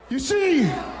You see,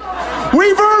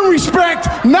 we've earned respect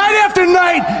night after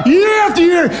night, year after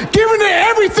year, giving it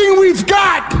everything we've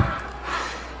got.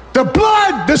 The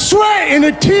blood, the sweat, and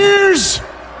the tears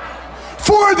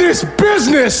for this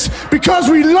business because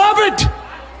we love it.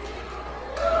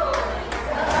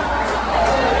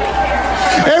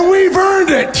 And we've earned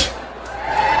it.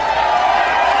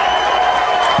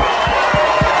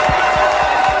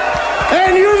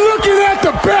 And you're looking at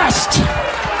the best.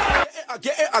 I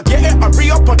get it, I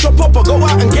re-up, I drop up, I go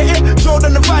out and get it. Show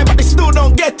them the vibe, but they still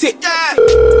don't get it. Yeah.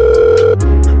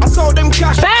 I sold them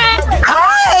cash.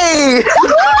 Hi!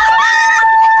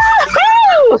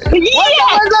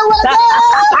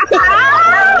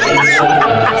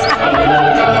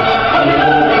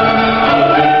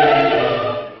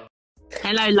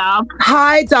 Hello, love.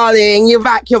 Hi, darling. You're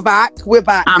back. We're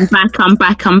back. I'm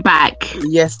back.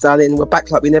 Yes, darling. We're back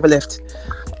like we never left.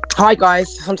 Hi,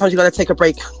 guys. Sometimes you got to take a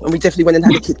break, and we definitely went and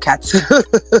had a Kit Kat.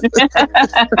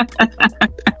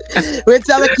 We're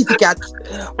down a Kitty Kat.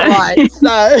 Right.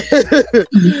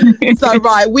 So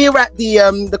right, we're at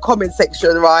the comment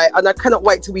section, right? And I cannot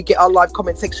wait till we get our live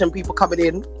comment section, people coming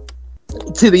in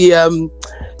to the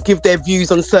give their views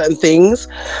on certain things.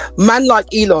 Man like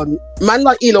Elon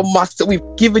Musk, that we've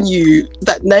given you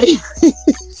that name.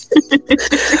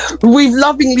 We've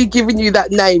lovingly given you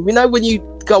that name. You know, when you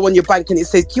go on your bank and it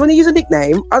says, do you want to use a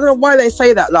nickname? I don't know why they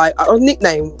say that, like a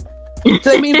nickname. Do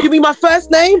they mean give me my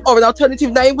first name or an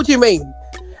alternative name? What do you mean?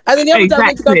 And then the other day I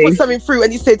went to go put something through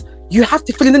and it said, you have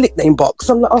to fill in the nickname box.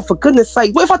 I'm like, oh, for goodness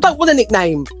sake, what if I don't want a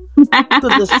nickname?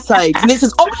 Goodness sake. And it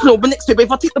says optional but next to it, but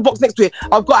if I tick the box next to it,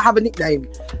 I've got to have a nickname.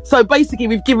 So basically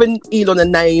we've given Elon a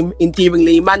name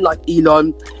endearingly, man like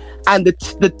Elon, and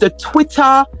the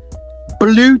Twitter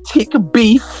blue tick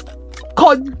beef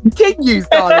continues,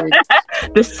 darling.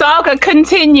 The saga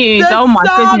continues. Oh my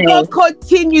goodness. The saga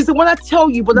continues. And when I tell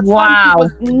you, by the time it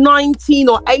was 19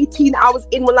 or 18 hours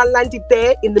in when I landed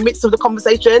there in the midst of the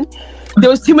conversation, there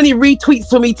was too many retweets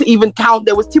for me to even count.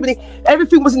 There was too many.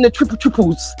 Everything was in the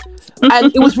triples.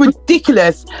 And it was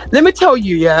ridiculous. Let me tell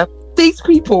you, yeah, these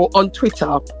people on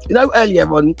Twitter, you know,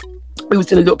 earlier on, we was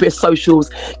doing a little bit of socials,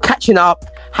 catching up,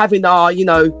 having our, you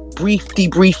know, brief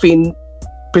debriefing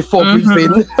before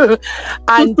briefing.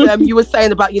 And you were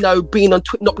saying about, you know, not being on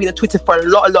Twitter for a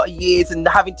lot of years and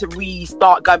having to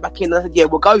restart going back in. I said, yeah,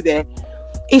 we'll go there.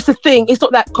 It's a thing. It's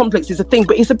not that complex. It's a thing,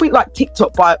 but it's a bit like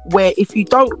TikTok, where if you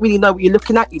don't really know what you're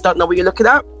looking at, you don't know what you're looking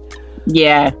at.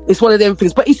 Yeah. It's one of them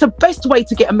things, but it's the best way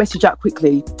to get a message out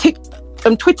quickly.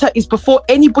 Twitter is before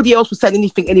anybody else was saying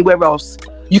anything anywhere else.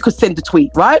 You could send a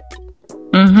tweet, right?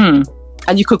 And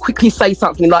you could quickly say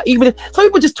something, like, even if some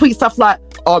people just tweet stuff like,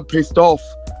 oh, I'm pissed off.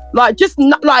 Like, just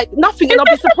like nothing, and I'll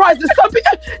be surprised that something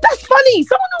that's funny.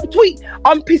 Someone will tweet,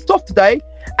 I'm pissed off today,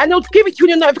 and they'll give it to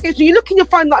you in your notification. You look in your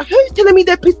phone like, who's telling me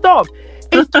they're pissed off?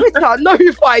 It's Twitter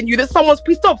notifying you that someone's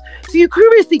pissed off. So you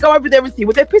curiously go over there and see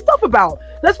what they're pissed off about.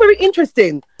 That's very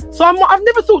interesting. So I've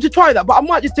never thought to try that, but I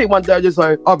might just do it one day and just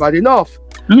say, I've had enough.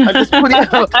 I just put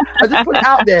it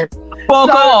out there. Bog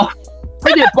off.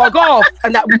 Yeah, bog off.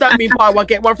 And that we don't mean buy one,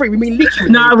 get one free. We mean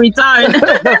literally. No, we don't.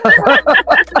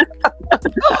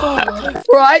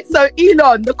 Right, so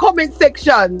Elon, the comment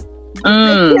section.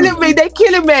 They're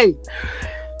killing me.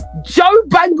 Joe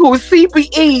Bangles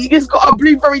CBE has got a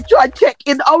blueberry dry check.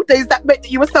 In the old days, that meant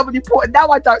that you were someone important. Now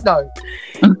I don't know.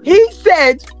 He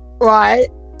said, right,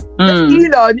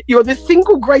 Elon, you're the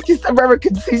single greatest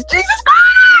American since Jesus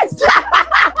Christ.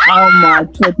 Oh my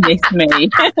goodness me. You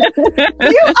are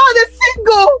the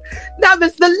single. Now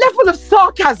there's the level of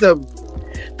sarcasm.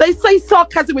 They say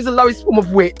sarcasm is the lowest form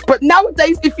of wit, but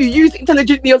nowadays, if you use it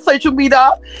intelligently on social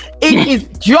media, it is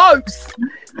jokes.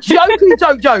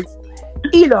 Jokes.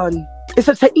 Elon, it's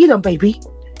like, say, Elon, baby,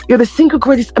 you're the single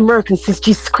greatest American since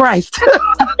Jesus Christ.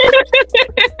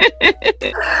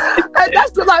 And that's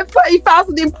got like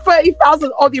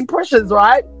 30,000 odd impressions,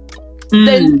 right?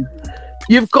 Then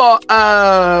you've got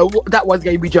that one's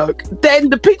gonna be joke. Then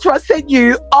the picture I sent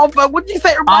you of what did you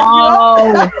say?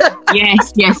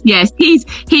 Yes.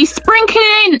 He's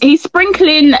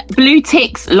sprinkling blue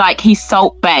ticks like he's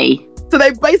Salt Bay. So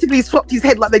they basically swapped his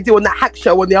head like they do on that hack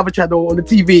show on the other channel on the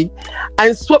TV,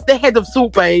 and swapped the head of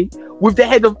Salt Bay with the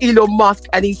head of Elon Musk,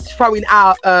 and he's throwing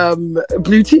out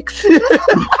blue ticks. Because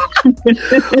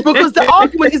the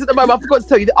argument is, at the moment, I forgot to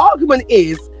tell you, the argument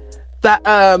is that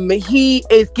he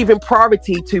is giving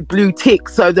priority to blue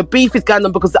ticks. So the beef is going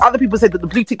on because the other people said that the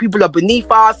blue tick people are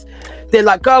beneath us. They're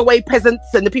like, go away,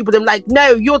 peasants. And the people, they're like,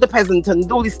 no, you're the peasant,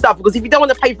 and all this stuff. Because if you don't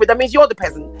want to pay for it, that means you're the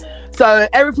peasant. So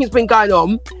everything's been going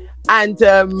on. And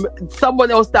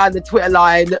someone else down the Twitter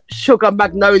line, Sugar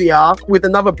Magnolia, with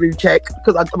another blue check,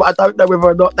 because I don't know whether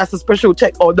or not that's a special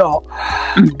check or not.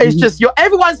 It's just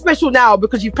everyone's special now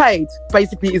because you paid,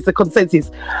 basically, is the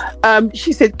consensus.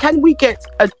 She said, can we get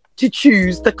to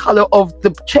choose the colour of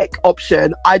the check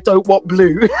option? I don't want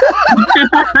blue.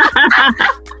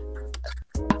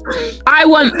 I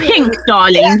want pink,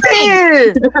 darling.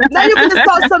 Now you're going to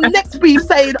start some next beef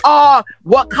saying,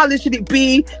 what colour should it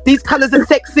be? These colours are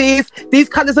sexist. These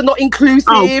colours are not inclusive.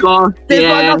 Oh, God. There's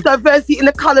not enough diversity in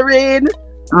the colouring.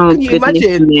 Can you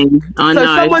imagine?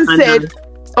 Someone said,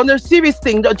 on a serious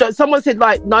thing, someone said,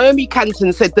 like, Naomi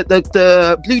Canton said that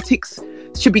the blue ticks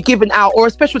should be given out, or a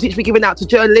special tick should be given out to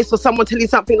journalists or someone telling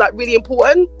something like really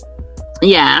important.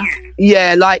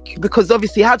 Yeah, like, because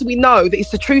obviously, how do we know that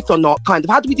it's the truth or not? Kind of,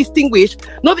 how do we distinguish,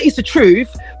 not that it's the truth,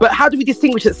 but how do we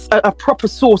distinguish that a proper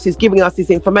source is giving us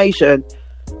this information?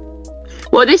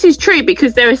 Well, this is true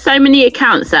because there are so many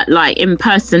accounts that like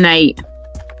impersonate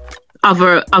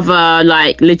other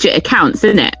like legit accounts,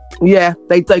 isn't it? Yeah,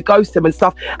 they ghost them and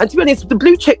stuff. And to be honest, the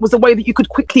blue check was a way that you could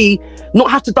quickly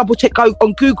not have to double check, go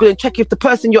on Google and check if the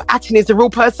person you're atting is a real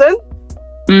person.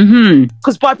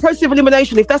 Because by process of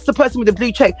elimination, if that's the person with the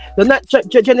blue check, then that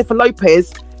Jennifer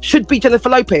Lopez should be Jennifer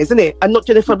Lopez, isn't it? And not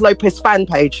Jennifer Lopez fan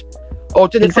page, or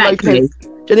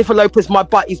Jennifer Lopez, my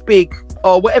butt is big,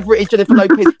 or whatever it is, Jennifer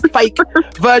Lopez fake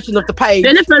version of the page.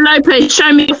 Jennifer Lopez,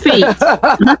 show me your feet.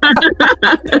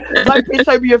 Lopez,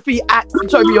 show me your feet.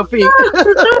 Show me your feet.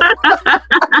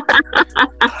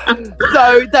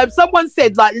 So someone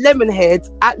said, like, Lemonhead,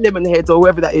 at Lemonhead, or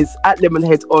whoever that is, at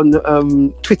Lemonhead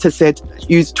on Twitter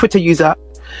Twitter user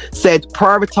said,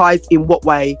 prioritized in what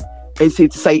way? And to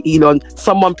say, Elon,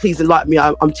 someone please enlighten me,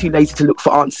 I'm too lazy to look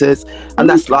for answers. And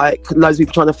that's like loads of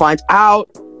people trying to find out.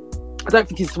 I don't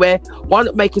think it's fair. Why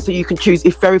not make it so you can choose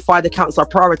if verified accounts are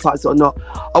prioritized or not?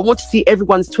 I want to see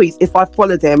everyone's tweets if I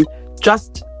follow them,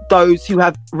 just those who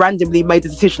have randomly made a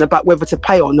decision about whether to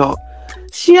pay or not.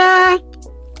 Yeah,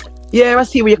 I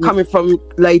see where you're coming from,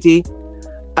 lady.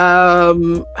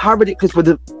 How ridiculous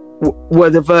were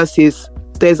the verses?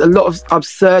 There's a lot of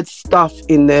absurd stuff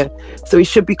in there. So it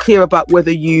should be clear about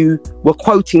whether you were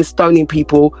quoting stoning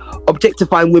people,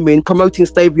 objectifying women, promoting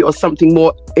slavery, or something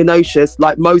more innocuous,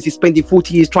 like Moses spending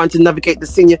 40 years trying to navigate the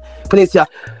Sinai Peninsula.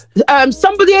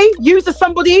 Somebody,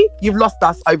 you've lost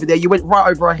us over there. You went right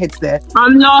over our heads there.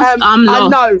 I'm lost. I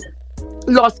know.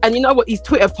 Lost. And you know what? His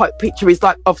Twitter picture is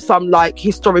like of some like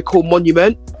historical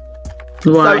monument.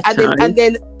 Right. So, and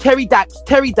then Terry Dax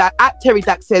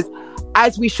says,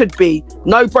 as we should be,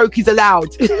 no brokies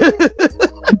allowed. So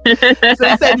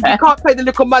he said, if you can't pay the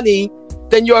little money,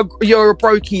 then you're a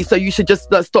brokey, so you should just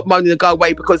stop moaning and go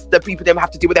away, because the people then have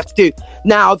to do what they have to do.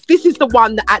 Now, this is the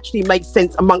one that actually makes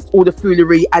sense amongst all the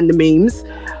foolery and the memes.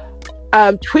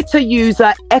 Twitter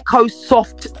user Echo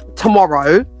Soft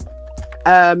Tomorrow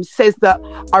says that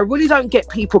I really don't get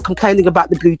people complaining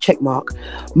about the blue check mark.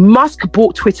 Musk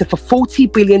bought Twitter for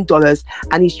 $40 billion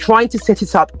and he's trying to set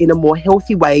it up in a more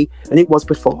healthy way than it was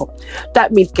before.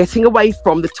 That means getting away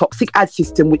from the toxic ad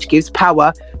system, which gives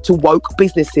power to woke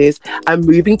businesses, and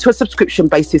moving to a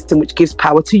subscription-based system, which gives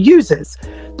power to users.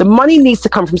 The money needs to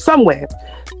come from somewhere.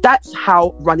 That's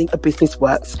how running a business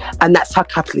works, and that's how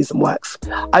capitalism works.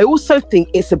 I also think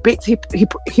it's a bit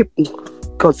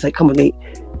God's sake, come on, Nate.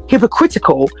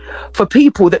 Hypocritical for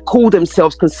people that call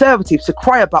themselves conservatives to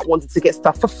cry about wanting to get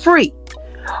stuff for free.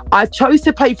 I chose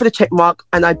to pay for the check mark,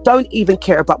 and I don't even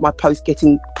care about my post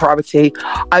getting priority.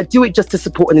 I do it just to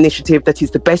support an initiative that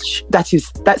is the best. That's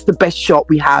the best shot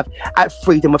we have at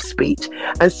freedom of speech,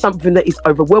 and something that is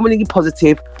overwhelmingly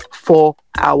positive for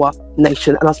our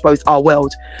nation and I suppose our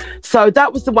world. So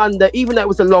that was the one that, even though it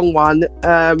was a long one,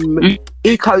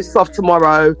 Eco Soft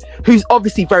Tomorrow, who's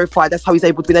obviously verified, that's how he's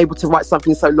been able to write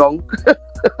something so long.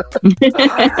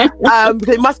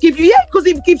 It must give you, because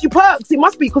it gives you perks. It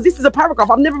must be, because this is a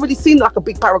paragraph. I've never really seen like a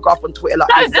big paragraph on Twitter like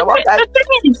this.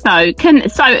 The thing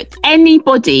is, so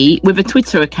anybody with a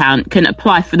Twitter account can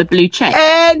apply for the blue check.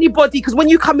 Anybody, because when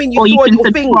you come in, you can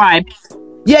subscribe.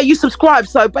 Yeah, you subscribe.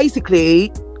 So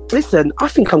basically, listen, I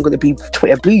think I'm going to be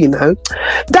Twitter blue, you know.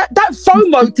 That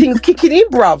FOMO thing's kicking in,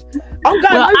 bruv. I'm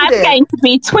going to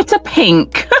be Twitter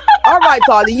pink. All right,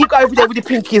 darling, you go over there with the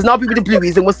pinkies and I'll be with the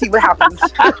blueies, and we'll see what happens.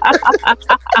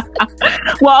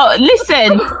 Well,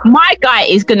 listen, my guy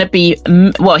is going to be,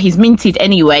 he's minted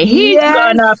anyway. He's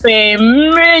going to be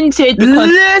minted because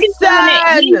he's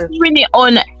doing it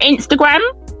on Instagram.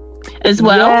 as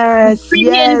well. Yes,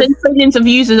 Trillions and trillions of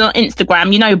users on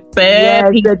Instagram. You know,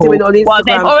 people. they're doing it on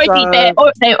Instagram.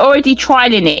 Well, they're already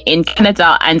trialing it in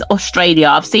Canada and Australia.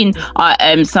 I've seen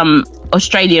some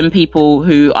Australian people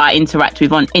who I interact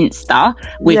with on Insta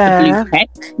with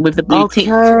the blue tick.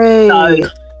 So,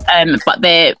 but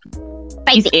they're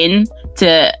phasing in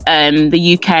to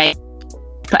the UK,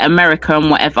 America, and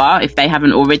whatever if they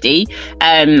haven't already.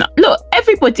 Look,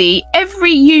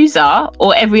 every user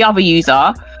or every other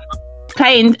user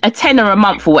paying a tenner a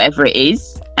month or whatever it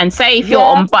is. And say if you're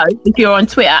on both, if you're on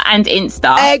Twitter and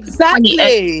Insta,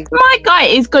 exactly, my guy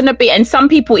is gonna be. And some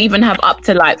people even have up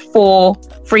to like 4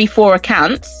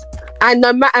 accounts. And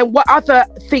no matter and what other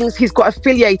things he's got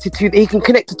affiliated to that he can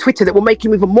connect to Twitter that will make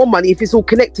him even more money if it's all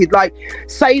connected. Like,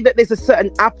 say that there's a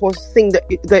certain app or thing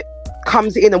that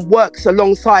comes in and works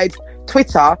alongside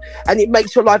Twitter, and it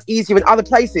makes your life easier in other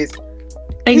places.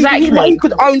 Exactly, he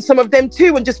could own some of them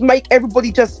too, and just make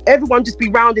everyone just be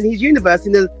round in his universe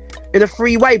in a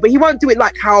free way. But he won't do it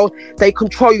like how they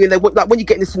control you, and they like when you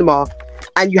get in the cinema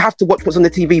and you have to watch what's on the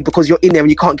TV because you're in there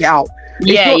and you can't get out.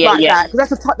 It's not like that,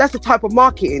 because that's the type of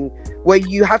marketing where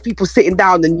you have people sitting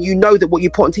down and you know that what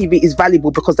you put on TV is valuable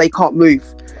because they can't move.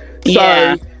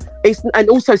 So and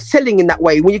also selling in that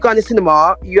way. When you go in the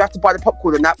cinema, you have to buy the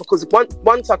popcorn and that, because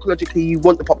one psychologically you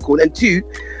want the popcorn, and two,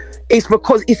 it's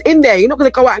because it's in there. You're not going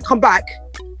to go out and come back,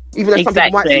 even though some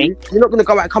people might do. You're not going to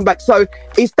go out and come back. So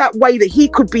it's that way that he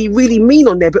could be really mean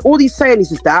on there. But all he's saying is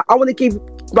that I want to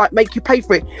make you pay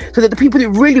for it so that the people who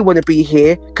really want to be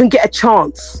here can get a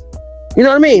chance. You know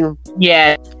what I mean?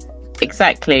 Yeah,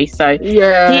 exactly. So he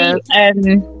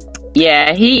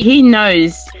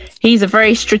knows. He's a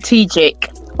very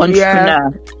strategic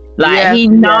entrepreneur. He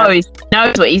knows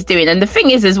what he's doing. And the thing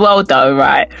is as well though,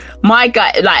 right, my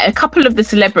guy, like a couple of the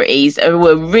celebrities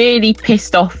were really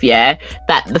pissed off, that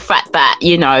the fact that,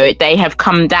 you know, they have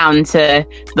come down to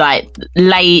like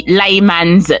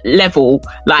layman's level,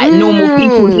 like normal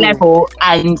people's level,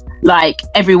 and like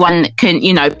everyone can,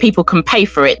 you know, people can pay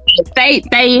for it.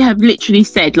 They have literally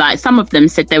said, like, some of them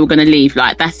said they were going to leave,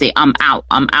 like, that's it, I'm out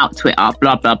Twitter,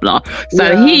 blah blah blah.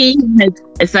 So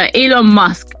so Elon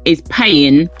Musk is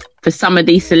paying for some of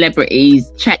these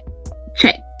celebrities, check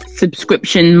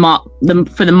subscription mark them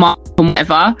for the mark or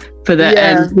whatever for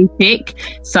the boutique,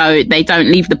 so they don't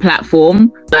leave the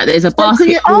platform. Like, there's a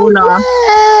basketballer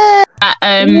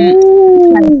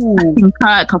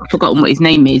Kirk, I've forgotten what his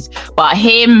name is, but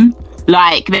him,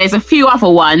 like, there's a few other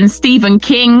ones, Stephen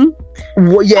King.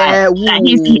 He's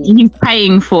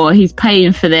paying for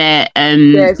their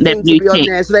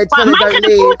boutique. So but man can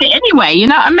afford it anyway, you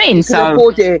know what I mean? So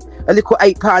afford it. A little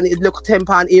 £8, a little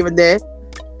 £10 here and there.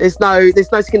 There's no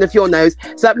skin off your nose.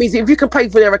 So that means if you can pay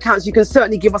for their accounts, you can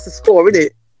certainly give us a score,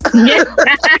 innit?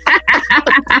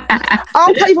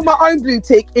 I'll pay for my own blue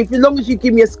tick as long as you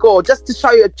give me a score, just to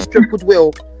show you a gesture of goodwill.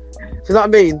 Do you know what I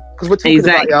mean? Because we're talking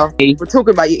about you. We're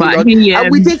talking about you, Elon.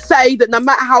 And we did say that no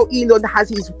matter how Elon has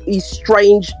his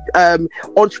strange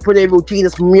entrepreneurial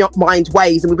genius mind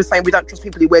ways, and we were saying we don't trust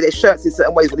people who wear their shirts in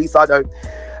certain ways, at least I don't.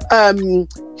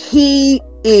 He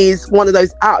is one of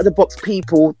those out of the box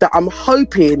people that I'm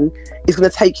hoping is going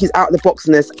to take his out of the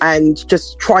boxness and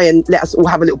just try and let us all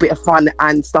have a little bit of fun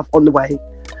and stuff on the way.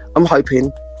 I'm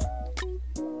hoping.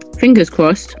 Fingers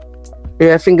crossed.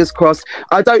 Yeah, fingers crossed.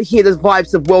 I don't hear the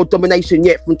vibes of world domination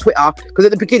yet from Twitter, because at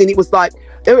the beginning it was like,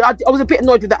 I was a bit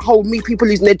annoyed with that whole people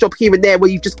losing their job here and there, where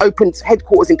you've just opened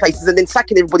headquarters in places and then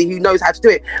sacking everybody who knows how to do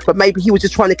it. But maybe he was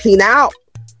just trying to clean out.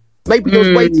 Maybe there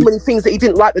was way too many things that he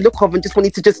didn't like the look of and just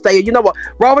wanted to just say, you know what,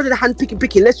 rather than hand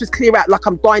picking, let's just clear out, like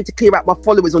I'm dying to clear out my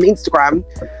followers on Instagram.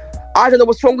 I don't know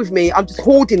what's wrong with me. I'm just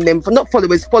hoarding them, for not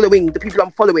followers, following the people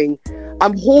I'm following.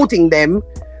 I'm hoarding them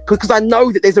because I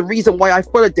know that there's a reason why I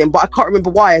followed them, but I can't remember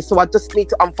why. So I just need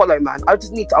to unfollow, man. I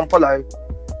just need to unfollow.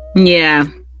 Yeah.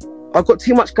 I've got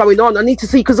too much going on. I need to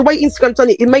see, because the way Instagram's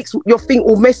done it, it makes your thing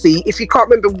all messy if you can't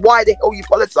remember why the hell you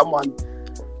followed someone.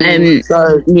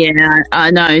 Yeah, I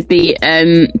know the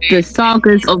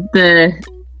sagas of the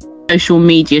social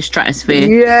media stratosphere.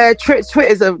 Yeah, Twitter's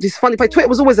this funny place. Twitter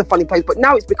was always a funny place, but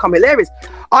now it's become hilarious.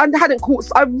 I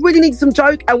really needed some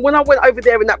joke, and when I went over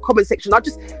there in that comment section, I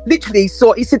just literally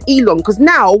saw it said Elon, because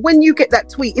now when you get that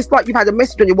tweet, it's like you've had a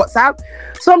message on your WhatsApp.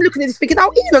 So I'm looking at this thinking,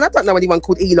 oh, Elon, I don't know anyone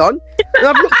called Elon. And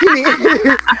I've looked in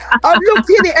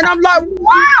it, and I'm like,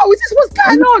 wow, is this what's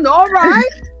going on? All right,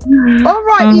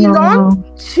 Elon.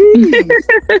 Jeez.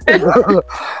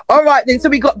 All right, then. So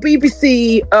we got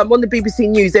BBC on the BBC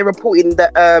News. They're reporting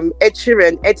that Ed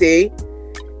Sheeran, Eddie,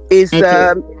 is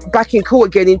back in court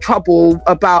again in trouble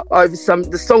about over the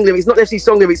song lyrics, not necessarily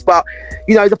song lyrics, but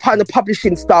you know, the kind of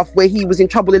publishing stuff, where he was in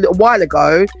trouble a little while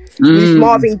ago with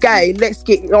Marvin Gaye, Let's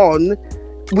Get It On,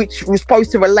 which was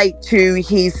supposed to relate to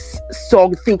his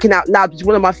song Thinking Out Loud, which is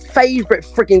one of my favourite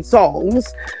frigging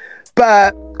songs.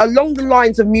 But along the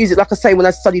lines of music, like I say, when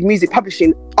I studied music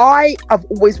publishing, I have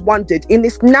always wondered in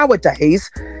this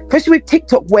nowadays, especially with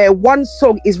TikTok, where one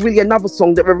song is really another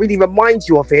song that really reminds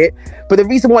you of it. But the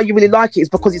reason why you really like it is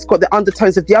because it's got the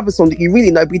undertones of the other song that you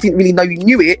really know, but you didn't really know you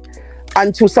knew it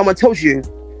until someone tells you.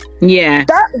 Yeah.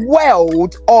 That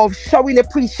world of showing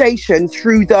appreciation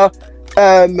through the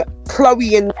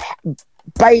Chloe and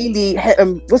Bailey,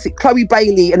 Chloe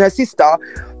Bailey and her sister,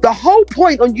 the whole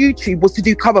point on YouTube was to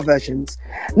do cover versions.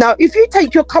 Now, if you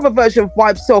take your cover version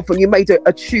vibe self and you made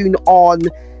a tune on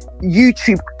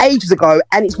YouTube ages ago,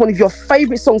 and it's one of your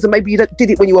favorite songs, and maybe you did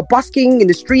it when you were busking in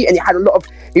the street and it had a lot of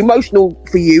emotional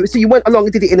for you, so you went along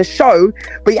and did it in a show,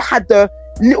 but it had the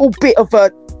little bit of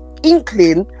a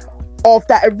inkling of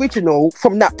that original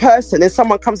from that person, and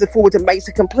someone comes forward and makes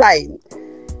a complaint.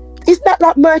 Isn't that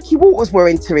like murky waters we're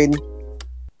entering?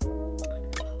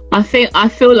 I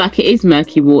feel like it is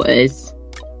murky waters,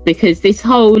 because this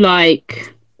whole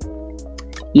it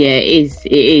is.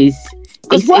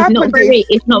 It's not very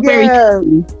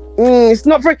true. It's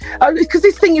not very, because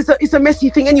this thing is a messy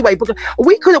thing anyway. But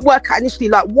we couldn't work out initially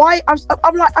why.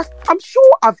 I'm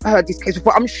sure I've heard this case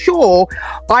before. I'm sure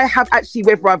I have actually,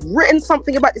 whether I've written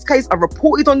something about this case, I've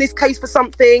reported on this case for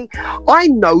something, I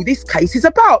know this case is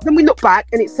about. Then we look back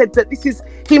and it said that this is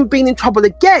him being in trouble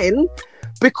again,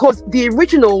 because the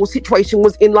original situation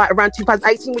was in around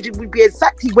 2018, which would be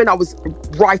exactly when I was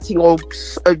writing or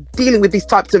dealing with these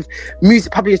types of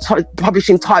music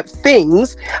publishing type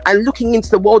things and looking into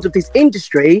the world of this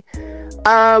industry.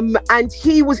 And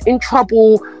he was in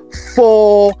trouble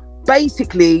for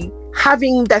basically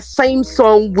having that same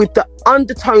song with the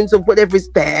undertones of whatever is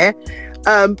there.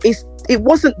 It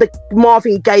wasn't the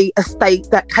Marvin Gaye estate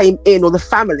that came in, or the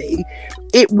family.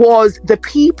 It was the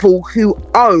people who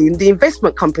own the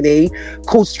investment company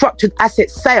called Structured Asset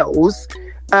Sales.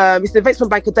 It's the investment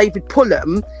banker David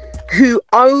Pullum, who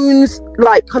owns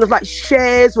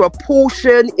shares or a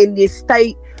portion in the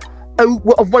estate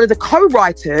of one of the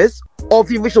co-writers of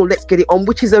the original Let's Get It On,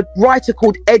 which is a writer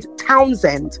called Ed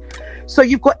Townsend. So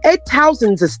you've got Ed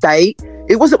Townsend's estate.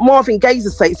 It wasn't Marvin Gaye's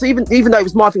estate. So even though it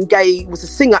was Marvin Gaye was a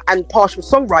singer and partial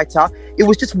songwriter, it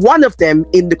was just one of them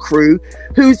in the crew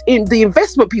who's in the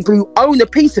investment people who own a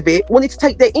piece of it wanted to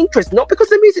take their interest, not because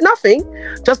of the music, nothing,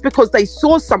 just because they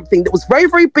saw something that was very,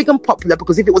 very big and popular,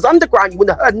 because if it was underground, you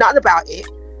wouldn't have heard nothing about it.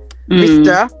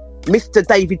 Mr.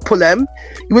 David Pullum,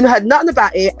 you wouldn't have heard nothing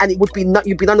about it, and it would be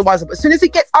you'd be none the wiser. But as soon as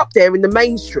it gets up there in the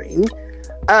mainstream,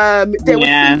 there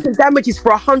was some damages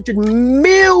for 100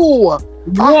 mil.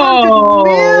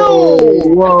 Whoa!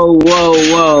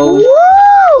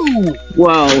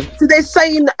 So they're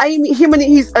saying that Ed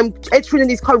Sheeran and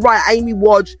his co-writer Amy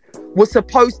Wadge was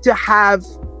supposed to have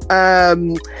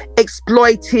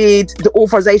exploited the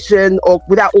authorization, or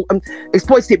without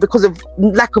exploited it because of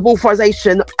lack of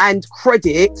authorization and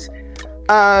credit.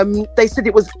 They said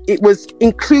it was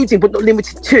including but not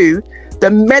limited to the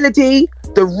melody,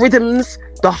 the rhythms,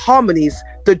 the harmonies,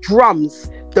 the drums,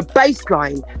 the bass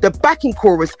line, the backing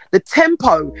chorus, the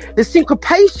tempo, the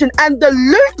syncopation, and the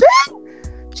looping.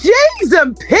 Jeez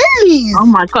and peas! Oh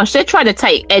my gosh, they're trying to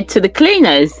take Ed to the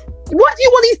cleaners. What do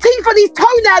you want his teeth and his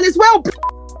toenail as well?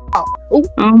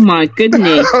 Oh my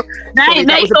goodness.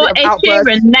 they thought Ed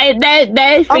Sheeran,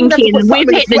 they're thinking we've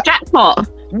hit the jackpot.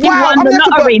 You've won the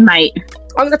lottery, mate.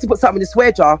 I'm gonna have to put something in the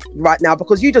swear jar right now,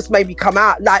 because you just made me come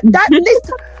out like that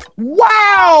list.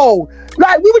 Wow,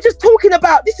 we were just talking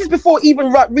about, this is before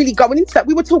even really going into that,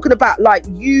 we were talking about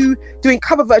you doing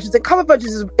cover versions, and cover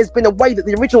versions has been a way that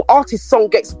the original artist's song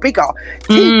gets bigger.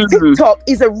 TikTok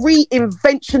is a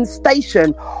reinvention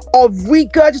station of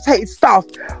regurgitated stuff,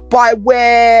 by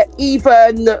where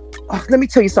even let me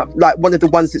tell you something, one of the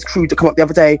ones that's crude to come up the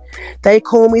other day, they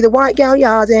call me the white girl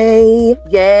Yardie,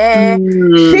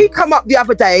 she come up the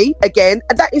other day again,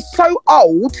 and that is so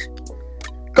old,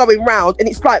 going round, and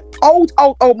it's old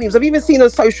memes. I've even seen on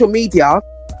social media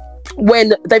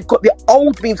when they've got the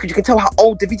old memes, because you can tell how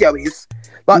old the video is,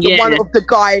 the one of the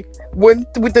guy with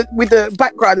the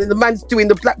background and the man's doing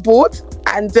the blackboard,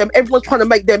 and everyone's trying to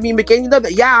make their meme again, you know,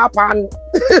 that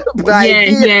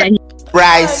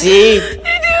right, see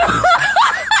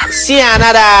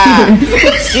another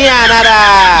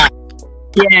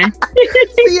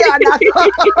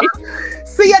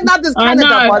see another's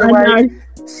Canada, by the way.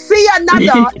 See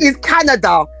another is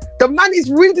Canada. The man is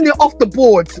reading it off the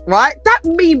board, right? That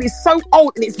meme is so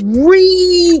old and it's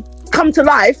come to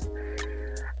life.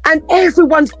 And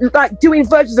everyone's like doing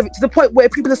versions of it to the point where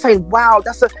people are saying, wow,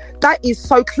 that is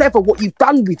so clever what you've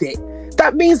done with it.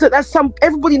 That means that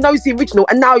everybody knows the original,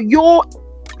 and now your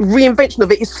reinvention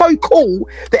of it is so cool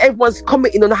that everyone's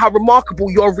commenting on how remarkable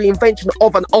your reinvention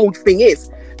of an old thing is.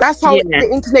 That's how the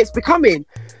internet's becoming.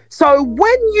 So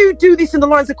when you do this in the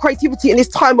lines of creativity in this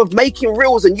time of making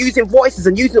reels and using voices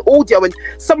and using audio, and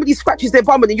somebody scratches their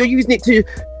bum and you're using it to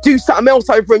do something else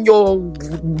over in your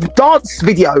dance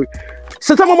video.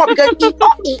 So someone might be going,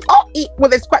 eat,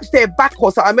 when they scratch their back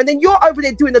or something, and then you're over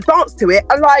there doing the dance to it.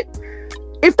 And like,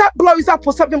 if that blows up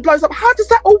or something blows up, how does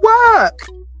that all work?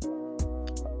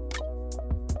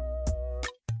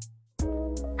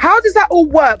 How does that all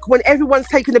work when everyone's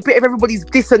taking a bit of everybody's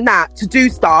this and that to do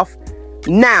stuff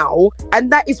now,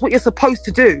 and that is what you're supposed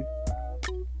to do?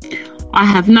 I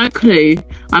have no clue.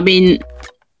 I mean,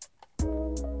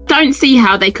 don't see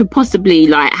how they could possibly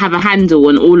like have a handle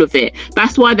on all of it.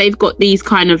 That's why they've got these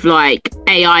kind of like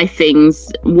AI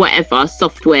things, whatever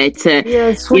software to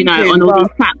on all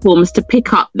these platforms to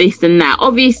pick up this and that.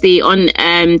 Obviously on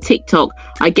TikTok,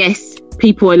 I guess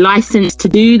people are licensed to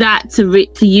do that, to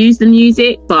use the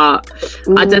music, but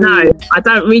I don't know. I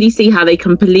don't really see how they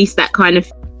can police that kind of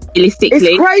realistically.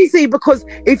 It's crazy because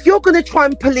if you're going to try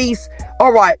and police,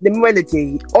 all right, the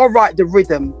melody, all right, the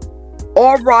rhythm,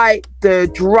 all right,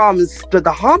 the drums, the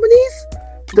harmonies,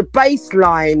 the bass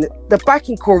line, the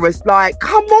backing chorus, like,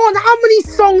 come on, how many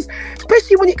songs,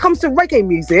 especially when it comes to reggae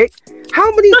music, how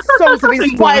many songs have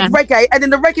inspired reggae, and then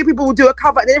the reggae people will do a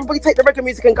cover, and then everybody take the reggae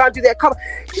music and go and do their cover.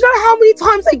 Do you know how many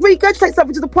times they regurgitate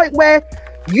something to the point where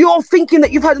you're thinking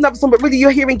that you've heard another song, but really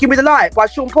you're hearing "Give Me the Light" by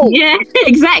Sean Paul? Yeah,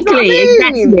 exactly, you know what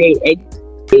I mean?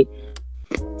 Exactly.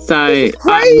 So it's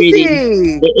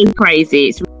crazy. It is crazy.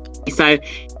 It's really, so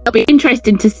it'll be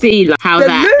interesting to see like how the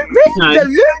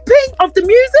looping of the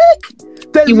music,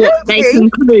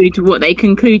 what they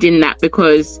conclude in that,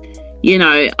 because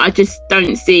I just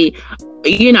don't see.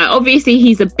 Obviously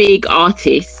he's a big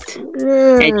artist,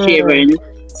 Ed Sheeran.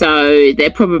 So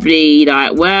they're probably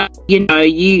like, well,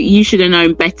 you should have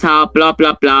known better, blah,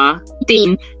 blah, blah.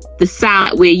 Then the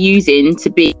sound we're using to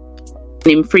be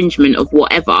an infringement of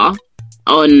whatever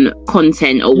on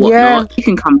content or whatnot, you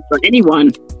can come for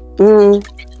anyone.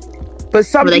 But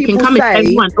some people can come say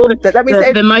anyone. that means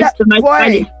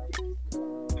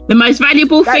the most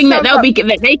valuable thing that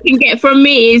they can get from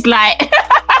me is like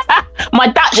my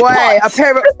Dutch a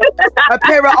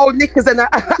pair of old knickers and a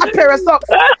pair of socks.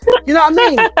 You know what I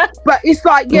mean? But it's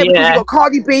like, because you've got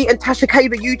Cardi B and Tasha K,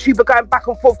 the YouTuber, going back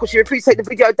and forth because she refused to take the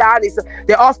video down.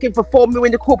 They're asking for $4 million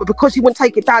in the court, but because she wouldn't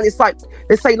take it down, it's like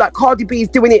they say like Cardi B is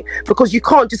doing it because you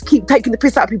can't just keep taking the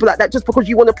piss out of people like that just because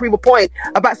you want to prove a point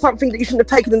about something that you shouldn't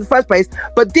have taken in the first place.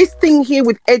 But this thing here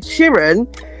with Ed Sheeran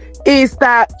is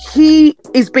that he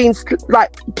is being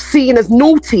like seen as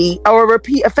naughty or a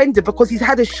repeat offender because he's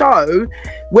had a show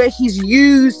where he's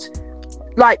used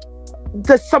like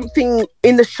there's something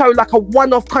in the show like a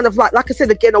one-off kind of like I said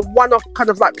again, a one-off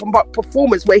kind of like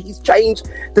performance where he's changed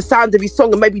the sound of his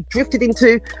song and maybe drifted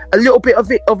into a little bit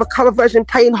of it of a cover version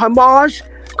paying homage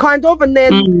kind of, and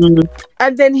then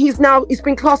he's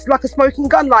been classed like a smoking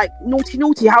gun, like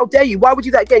naughty, how dare you, why would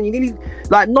you do that again? You nearly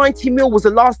like 90 mil was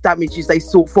the last damages they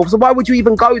sought for, so why would you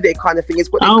even go there kind of thing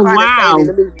is what they're kind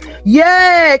of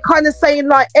saying. Kind of saying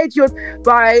like, Ed, you're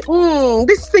like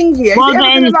this thing here,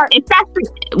 if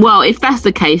that's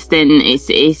the case, then it's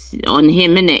on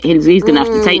him, innit? He's gonna have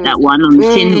to take that one on the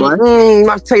chin, boy.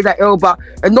 Might take that L, but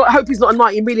I hope he's not a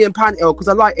 £90 million L, because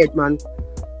I like Ed, man.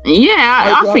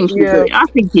 Yeah, I think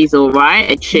he's all right,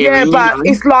 Ed Sheeran. Yeah, but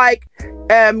it's like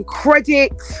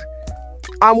credit.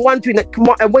 I'm wondering that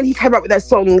when he came out with that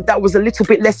song, that was a little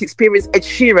bit less experienced Ed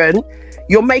Sheeran.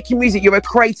 You're making music, you're a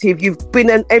creative, you've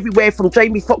been everywhere from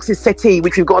Jamie Foxx's Settee,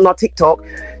 which we've got on our TikTok,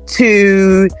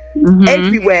 to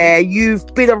everywhere. You've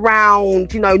been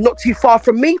around, not too far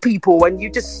from me, people, and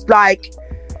you just like,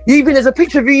 even there's a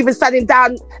picture of you even standing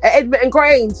down at Edmonton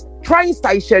Grange train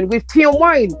station with Tion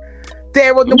Wayne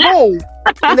there on the wall in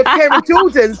a pair of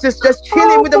Jordans, just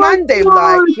chilling with the man them,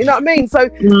 like, you know what I mean? So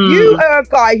you are a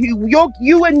guy who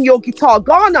you and your guitar,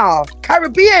 Ghana,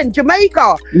 Caribbean,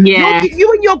 Jamaica,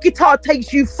 you and your guitar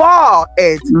takes you far,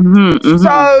 Ed.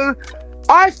 So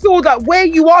I feel that where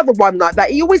you are the one like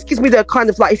that, he always gives me the kind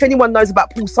of like, if anyone knows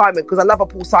about Paul Simon, because I love a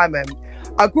Paul Simon.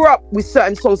 I grew up with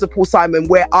certain songs of Paul Simon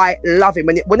where I love him.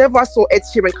 And whenever I saw Ed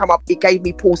Sheeran come up, it gave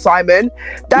me Paul Simon.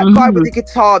 That guy with the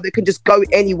guitar that can just go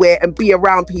anywhere and be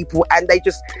around people. And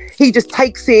he just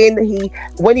takes in,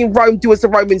 when in Rome, do as the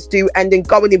Romans do, and then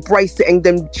go and embrace it and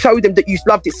then show them that you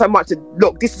loved it so much. And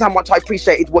look, this is how much I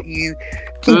appreciated what you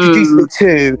introduced me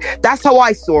to. That's how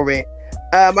I saw it.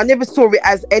 I never saw it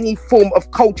as any form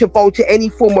of culture vulture, any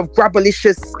form of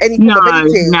grabbalicious, any form of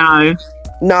anything.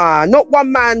 Nah, not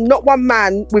one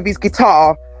man with his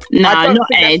guitar. No, not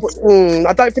Ed.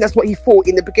 I don't think that's what he thought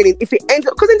in the beginning. If it ends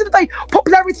up, because at the end of the day,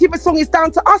 popularity of a song is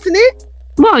down to us, isn't it?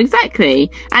 Well, exactly.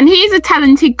 And he is a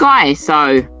talented guy,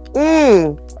 so.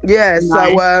 Yeah,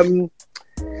 no.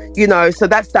 So, so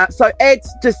that's that. So Ed,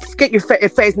 just get your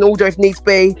affairs in order if needs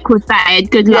be. With that, Ed,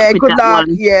 good luck with that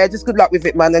one. Yeah, just good luck with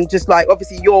it, man. And just like,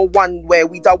 obviously, you're one where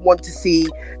we don't want to see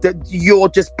that you're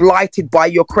just blighted by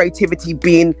your creativity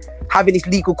having this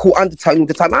legal court undertone all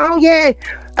the time. Oh yeah,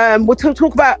 we'll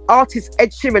talk about artist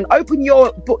Ed Sheeran. Open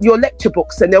your lecture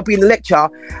books, and they'll be in the lecture,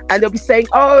 and they'll be saying,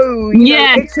 "Oh, you know,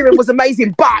 Ed Sheeran was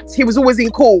amazing, but he was always in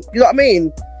court." You know what I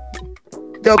mean?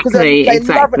 Because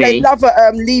they love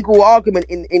a legal argument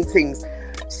in things.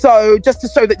 So just to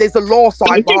show that there's a law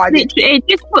side behind it.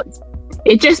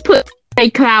 It just puts a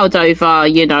cloud over,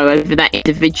 over that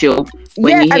individual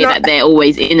when you hear that they're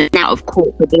always in and out of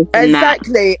court for this and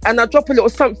exactly. And I'll drop a little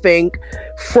something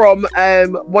from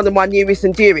one of my nearest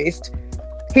and dearest.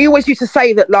 He always used to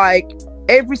say that, like,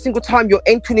 every single time you're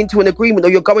entering into an agreement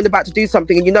or you're going about to do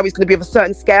something and you know it's going to be of a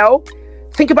certain scale,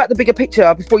 think about the bigger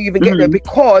picture before you even get there,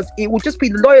 because it will just be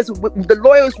the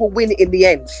lawyers will win in the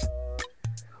end.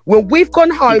 When we've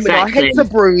gone home and our heads are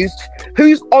bruised,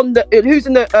 who's in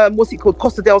the what's it called,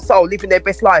 Costa del Sol, living their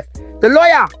best life? The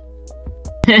lawyer.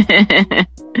 You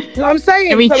know what I'm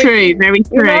saying? Very true.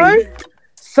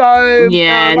 So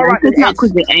good luck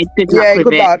with it, Ed.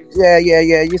 Good luck.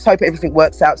 Yeah. Just hope everything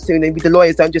works out soon, and the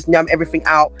lawyers don't just yam everything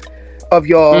out of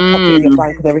your pocket and your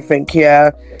bank and everything.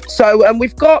 Yeah. So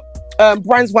we've got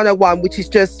Brands 101, which is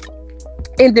just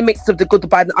in the midst of the good, the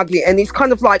bad, and ugly, and it's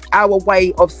kind of like our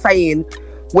way of saying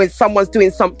when someone's doing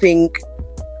something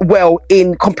well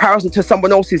in comparison to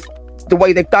someone else's, the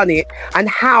way they've done it, and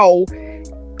how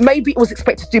maybe it was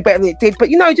expected to do better than it did, but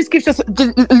it just gives us a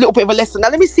little bit of a lesson. Now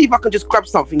let me see if I can just grab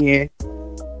something here.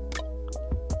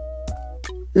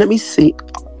 Let me see.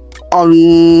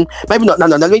 Maybe not. No.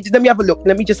 Let me have a look.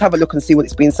 Let me just have a look and see what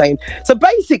it's been saying. So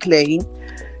basically,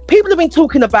 people have been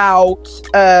talking about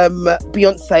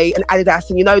Beyonce and Adidas,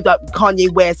 and that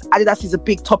Kanye West. Adidas is a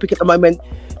big topic at the moment.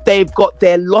 They've got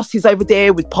their losses over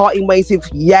there with parting ways with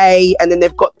Ye, and then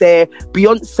they've got their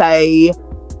Beyonce,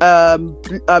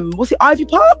 what's it, Ivy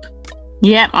Park?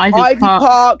 Yeah, Ivy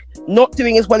Park not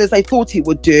doing as well as they thought it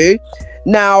would do.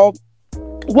 Now,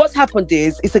 what's happened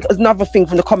is, it's another thing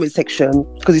from the comment section,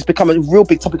 because it's become a real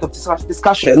big topic of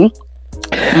discussion.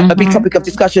 A big topic of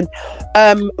discussion.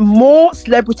 More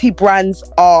celebrity brands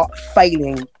are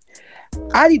failing.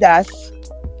 Adidas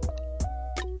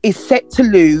is set to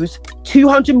lose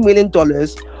 $200 million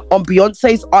on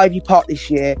Beyonce's Ivy Park this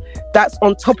year. That's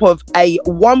on top of a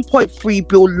 $1.3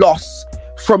 billion loss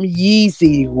from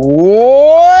Yeezy.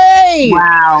 Oi!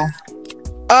 Wow.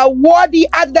 What the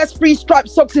Adidas three stripe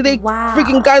socks are they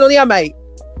freaking going on here, mate?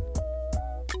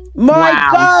 My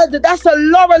God, that's a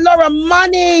lot of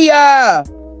money.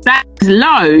 That's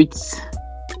loads.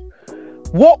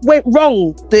 What went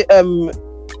wrong?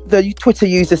 The Twitter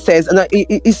user says, and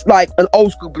it's like an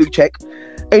old school blue check.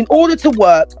 In order to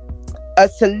work, a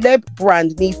celeb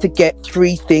brand needs to get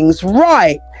three things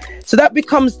right. So that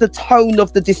becomes the tone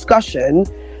of the discussion.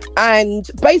 And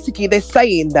basically they're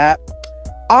saying that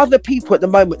other people at the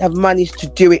moment have managed to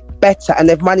do it better, and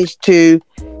they've managed to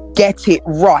get it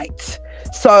right.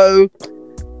 So,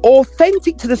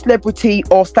 authentic to the celebrity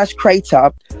or /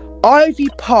 creator, Ivy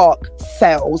Park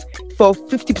sales fell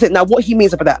 50%. Now, what he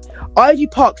means by that, Ivy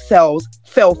Park sales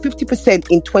fell 50%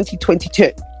 in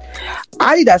 2022.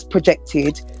 Adidas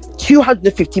projected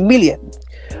 250 million,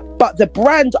 but the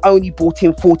brand only brought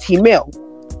in 40 mil.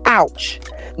 Ouch.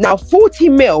 Now, 40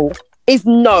 mil is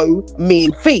no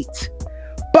mean feat,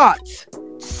 but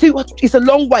it's a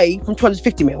long way from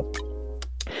 250 mil.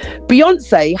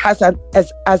 Beyonce has a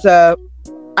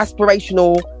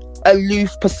aspirational,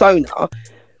 aloof persona,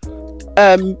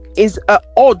 is at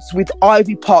odds with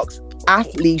Ivy Park's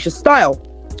athleisure style.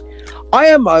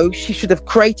 IMO, she should have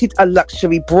created a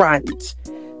luxury brand.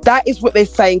 That is what they're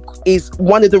saying is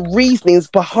one of the reasonings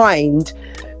behind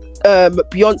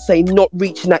Beyonce not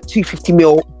reaching that 250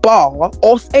 mil bar,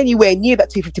 or anywhere near that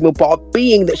 250 mil bar,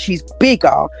 being that she's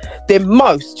bigger than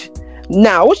most.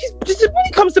 Now, when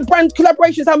it comes to brand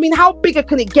collaborations, I mean, how bigger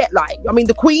can it get? Like, I mean,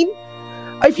 the Queen,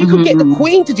 if you could get the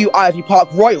Queen to do Ivy Park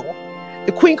Royal,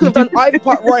 the Queen could have done Ivy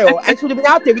Park Royal, and she would have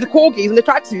been out there with the corgis and the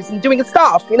tracksuits and doing the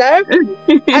stuff, you know?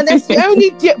 And that's the only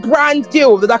brand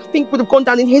deal that I think would have gone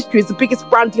down in history as the biggest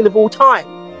brand deal of all time.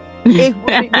 It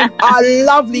with our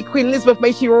lovely Queen Elizabeth,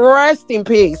 may she rest in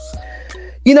peace.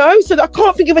 You know, so I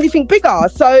can't think of anything bigger.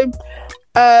 So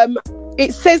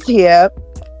it says here,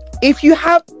 if you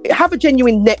have a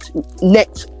genuine net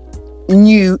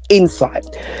new insight,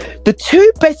 the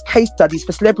two best case studies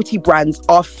for celebrity brands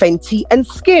are Fenty and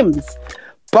Skims.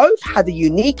 Both had a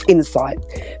unique insight.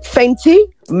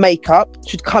 Fenty makeup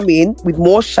should come in with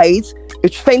more shades,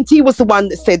 which Fenty was the one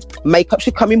that said makeup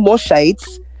should come in more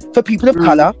shades for people of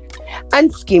colour.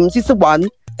 And Skims is the one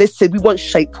that said we want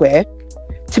shapewear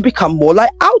to become more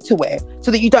like outerwear,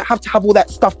 so that you don't have to have all that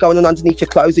stuff going on underneath your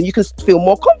clothes and you can feel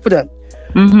more confident.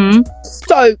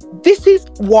 So this is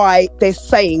why they're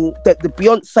saying that the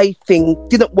Beyonce thing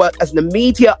didn't work as an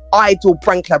immediate idol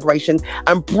brand collaboration,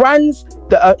 and brands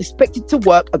that are expected to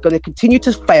work are going to continue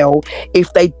to fail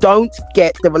if they don't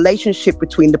get the relationship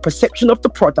between the perception of the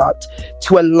product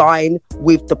to align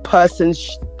with the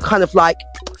person's kind of like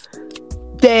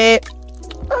their,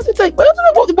 I don't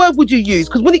know what the word would you use,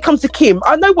 because when it comes to Kim,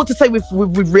 I know what to say with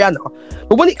Rihanna,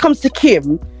 but when it comes to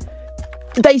Kim,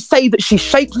 they say that she's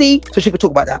shapely, so she could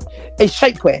talk about that. It's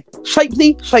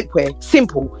shapewear,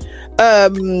 simple.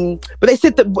 But they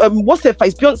said that what's her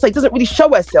face, Beyonce doesn't really show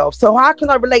herself, so how can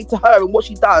I relate to her and what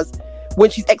she does when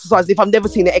she's exercising if I've never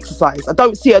seen her exercise? I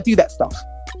don't see her do that stuff.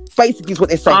 Basically, is what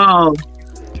they're saying. Oh,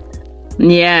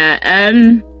 yeah.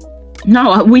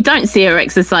 No, we don't see her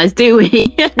exercise, do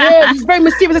we? Yeah, she's very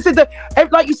mysterious. I said that,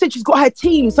 like you said, she's got her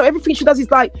team, so everything she does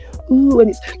is like, ooh, and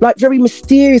it's like very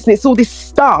mysterious, and it's all this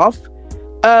stuff.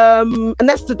 And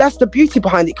that's the beauty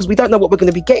behind it, because we don't know what we're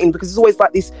going to be getting, because it's always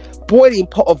like this boiling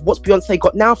pot of what's Beyonce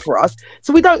got now for us.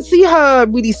 So we don't see her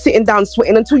really sitting down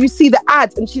sweating until you see the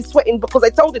ad and she's sweating because they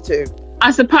told her to.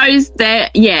 I suppose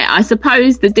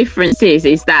the difference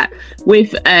is that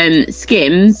with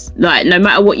Skims, like, no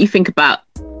matter what you think about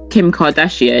Kim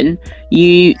Kardashian,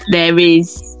 you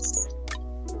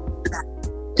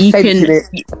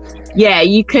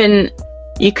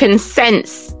can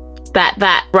sense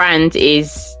that brand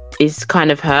is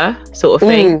kind of her sort of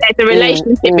thing. There's a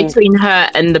relationship between her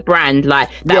and the brand, like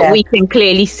that we can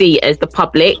clearly see as the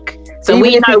public. So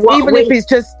even if it's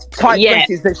just tight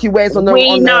dresses that she wears on the,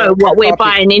 we know what we're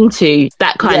buying into,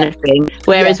 that kind of thing.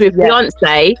 Whereas with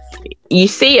Beyonce, you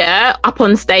see her up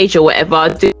on stage or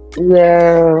whatever, see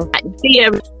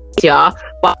her,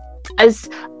 but as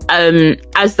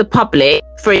the public,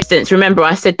 for instance, remember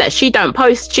I said that she don't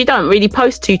really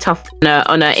post too tough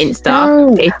on her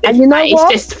Insta.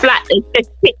 It's just flat, it's just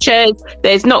pictures.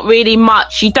 There's not really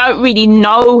much. You don't really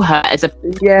know her as a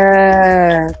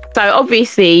So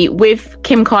obviously with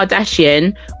Kim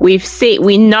Kardashian,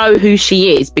 we know who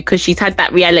she is because she's had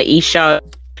that reality show.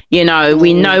 You know,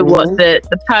 we know what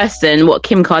what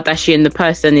Kim Kardashian, the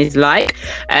person, is like.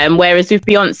 Whereas with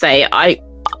Beyonce,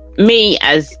 me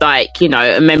as, like, you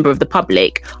know, a member of the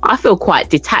public, I feel quite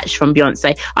detached from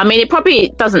Beyonce. I mean, it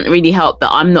probably doesn't really help that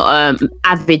I'm not an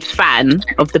avid fan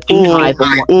of the Beehive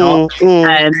and whatnot.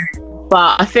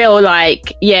 But I feel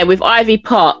like, with Ivy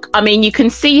Park, I mean, you can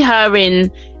see her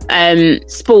in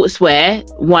sportswear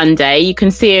one day, you can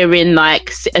see her in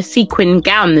like a sequin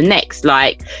gown the next,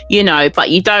 like, you know, but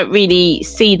you don't really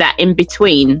see that in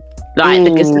between. Like,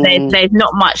 because there's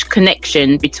not much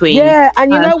connection between and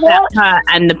you know what? her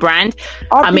and the brand.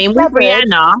 With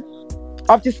Rihanna,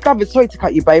 I've discovered, sorry to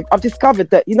cut you, babe, I've discovered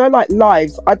that, you know, like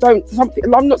lives,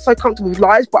 I'm not so comfortable with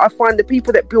lives, but I find the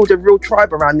people that build a real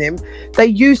tribe around them, they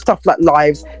use stuff like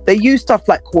lives, they use stuff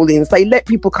like call-ins, they let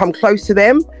people come close to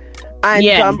them. And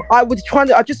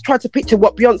I just tried to picture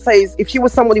what Beyonce is, if she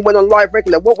was someone who went on live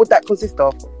regular, what would that consist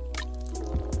of?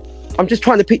 I'm just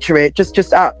trying to picture it, just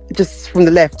from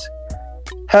the left.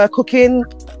 Her cooking,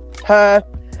 her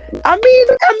her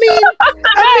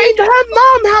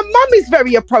mum is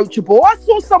very approachable. I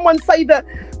saw someone say that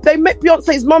they met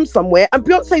Beyonce's mum somewhere, and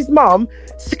Beyonce's mum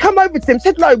come over to them,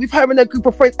 said hello with her and a group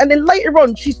of friends, and then later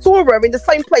on she saw her in the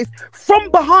same place from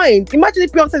behind. Imagine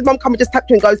if Beyonce's mum come and just tapped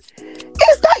her and goes,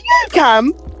 "Is that you,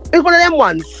 Cam?" It's one of them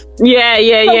ones. So when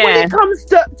it comes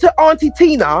to Auntie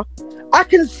Tina, I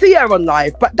can see her on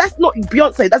live, but that's not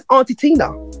Beyonce, that's Auntie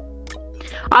Tina.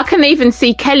 I can even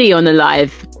see Kelly on the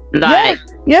live. Like,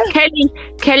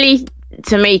 Kelly,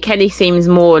 to me, Kelly seems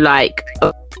more like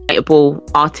relatable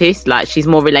artist. Like, she's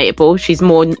more relatable. She's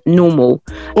more normal.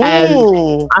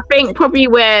 I think probably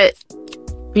where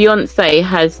Beyonce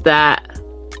has that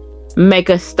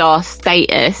mega star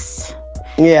status.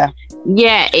 Yeah,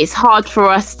 it's hard for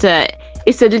us to.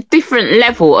 It's a different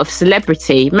level of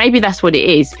celebrity. Maybe that's what it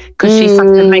is, because she's such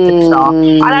a mega star.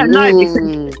 I don't know,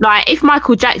 because, like, if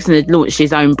Michael Jackson had launched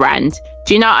his own brand,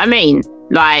 do you know what I mean?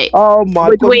 Like, oh my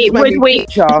would God, we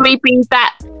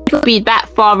be that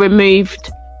far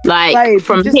removed, like, babe,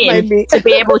 from him to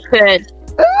be able to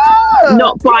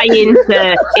not buy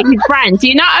into his brand? Do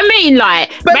you know what I mean?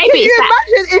 Like, but maybe can you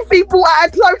imagine if he bought out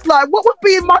a clothes line? What would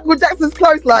be in Michael Jackson's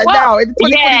clothes line now in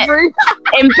 2023?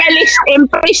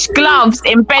 embellished gloves,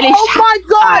 embellished. Oh my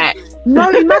God! No,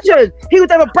 imagine he would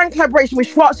have a brand collaboration with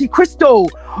Schwarzy Crystal.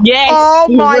 Yes. Oh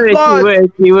my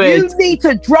God! He would. You need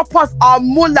to drop us our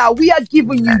mullah. We are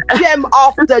giving you gem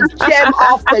after gem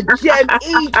after gem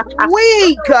each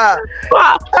week. A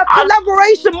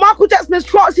collaboration, Michael Jackson and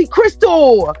Schwarzy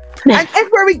Crystal. And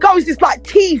everywhere he goes, it's like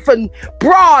teeth and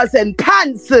bras and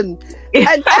pants and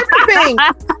everything.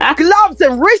 Gloves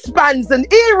and wristbands and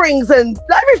earrings and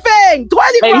everything.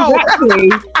 20 rolls.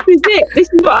 Exactly. This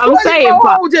is what I'm saying.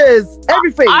 Holders,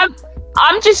 everything.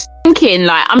 I'm just thinking,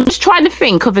 like, I'm just trying to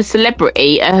think of a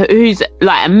celebrity who's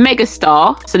like a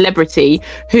megastar celebrity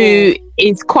who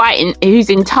is who's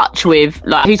in touch with,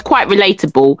 like, who's quite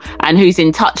relatable and who's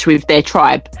in touch with their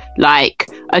tribe. Like,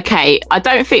 okay, I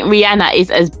don't think Rihanna is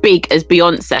as big as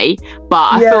Beyonce,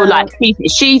 but I feel like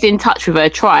she's in touch with her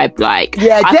tribe. Like,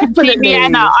 I definitely. could see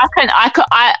Rihanna.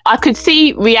 I could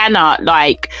see Rihanna,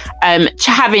 like,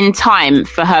 having time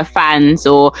for her fans,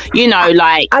 or, you know,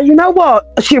 like, and you know what,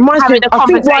 she reminds me having a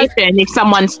conversation if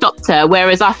someone stopped her.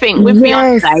 Whereas I think with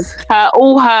Beyonce,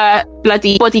 all her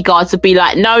bloody bodyguards would be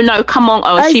like, no, come on,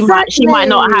 or she might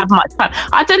not have much time.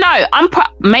 I don't know.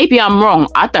 Maybe I'm wrong.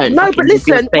 I don't know. No, but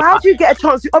listen, how do you get a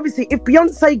chance to, obviously, if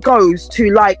Beyonce goes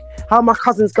to, like, how my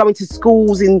cousins going to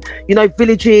schools in, you know,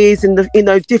 villages in the, you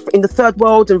know, different in the third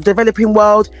world and developing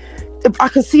world, I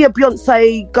can see a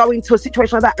Beyonce going to a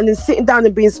situation like that and then sitting down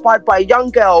and being inspired by a young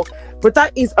girl. But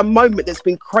that is a moment that's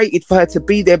been created for her to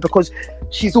be there, because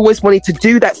she's always wanted to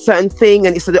do that certain thing,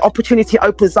 and it's so the opportunity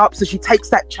opens up, so she takes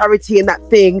that charity and that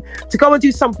thing to go and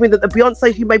do something that the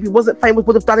Beyonce who maybe wasn't famous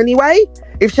would have done anyway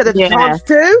if she had a chance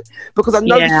to, because I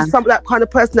know she's that kind of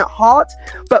person at heart.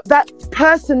 But that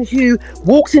person who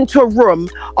walks into a room,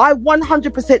 I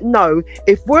 100% know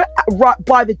if we're right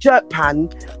by the jerk pan,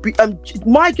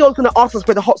 my girl's going to ask us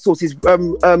where the hot sauce is.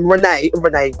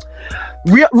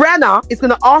 Rihanna is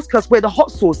going to ask us where the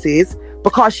hot sauce is,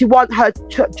 because she wants her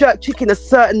jerk chicken a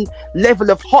certain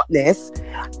level of hotness.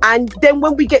 And then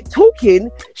when we get talking,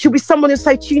 she'll be someone who'll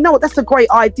say to you, you know what, that's a great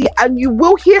idea, and you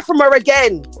will hear from her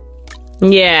again.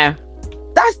 Yeah,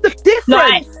 that's the difference.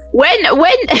 Like, when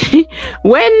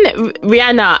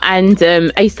Rihanna and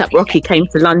ASAP Rocky came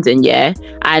to London,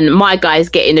 and my guy's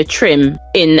getting a trim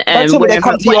in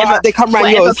they come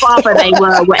round yours, barber they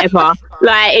were, whatever,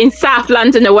 like in South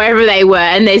London or wherever they were,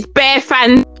 and there's bare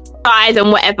fans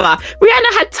and whatever.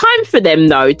 Rihanna had time for them,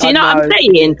 though. Do you know what I'm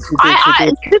saying?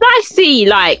 Could I see,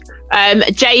 like,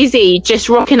 Jay-Z just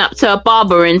rocking up to a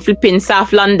barber in flipping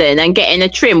South London and getting a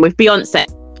trim with Beyonce,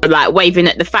 like, waving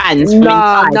at the fans? No.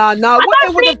 What they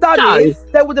would have done is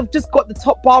they would have just got the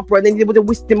top barber, and then they would have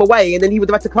whisked him away, and then he would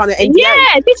have had to kind of NDA.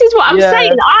 Yeah, this is what I'm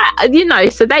saying. You know,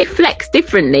 so they flex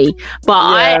differently, but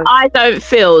I don't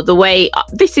feel the way.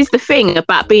 This is the thing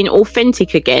about being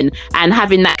authentic again and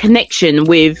having that connection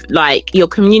with, like, your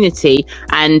community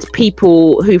and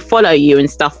people who follow you and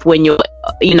stuff when you're,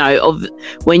 you know,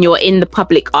 when you're in the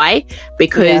public eye,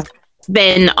 because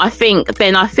then I think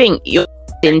you're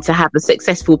to have a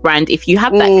successful brand if you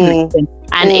have that connection,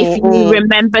 and if you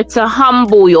remember to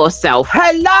humble yourself.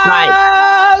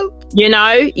 Like, you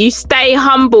know, you stay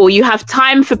humble, you have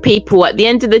time for people. At the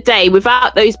end of the day,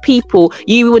 without those people,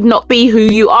 you would not be who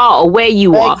you are or where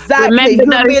you are. Remember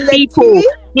those people.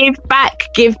 Give back,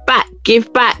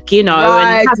 you know,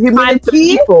 and have time for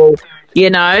people,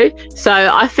 you know. So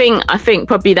I think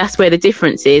probably that's where the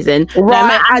difference is. And no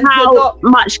matter how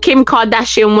much Kim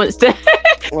Kardashian wants to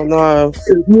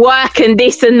work and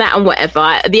this and that and whatever,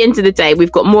 at the end of the day,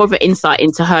 we've got more of an insight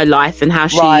into her life and how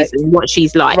she is and what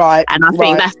she's like. And I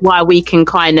think that's why we can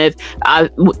kind of,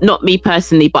 not me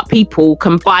personally, but people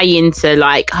can buy into,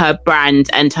 like, her brand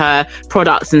and her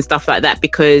products and stuff like that,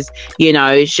 because, you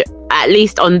know, at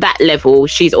least on that level,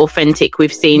 she's authentic.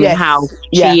 We've seen how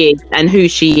she is and who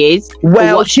she is.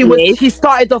 Well, she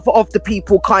started off of the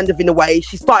people, kind of, in a way.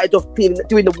 She started off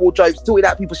doing the wardrobes, sorting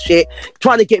out people's shit,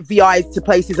 trying to get VIs to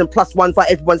places and plus ones like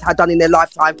everyone's had done in their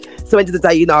lifetime. So end of the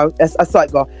day, you know, I saw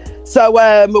it go. So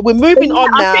we're moving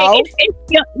on now.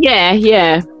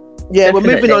 Yeah, we're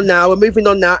moving on now. We're moving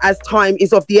on now as time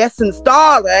is of the essence,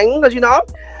 darling, as you know.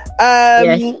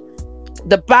 Yes.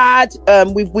 The bad,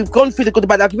 we've gone through the good, the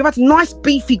bad, the ugly. We've had a nice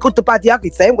beefy good, the bad, the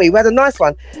ugly, haven't we? We had a nice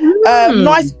one.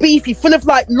 Nice beefy, full of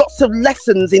like lots of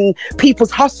lessons in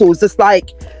people's hustles. Just like,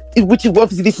 which is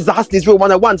obviously this is a hustler's rule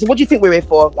 101. So what do you think we're here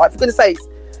for? Like, for goodness sakes,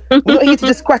 we're not here to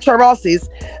just scratch our asses.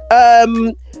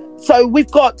 So we've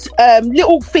got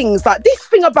little things like this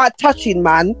thing about touching,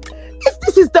 man.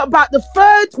 This is about the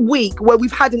third week where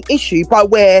we've had an issue by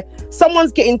where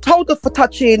someone's getting told off for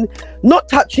touching, not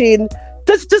touching.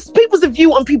 Just people's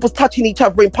view on people's touching each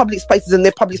other in public spaces and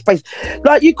their public space.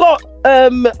 Like you got,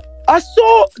 I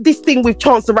saw this thing with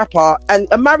Chance the Rapper and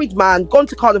a married man gone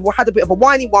to carnival, had a bit of a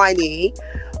whiny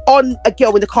on a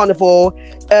girl in the carnival,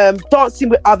 dancing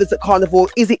with others at carnival.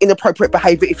 Is it inappropriate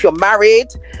behaviour if you're married?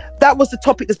 That was the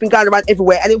topic that's been going around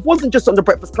everywhere, and it wasn't just on the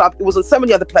Breakfast Club. It was on so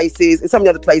many other places.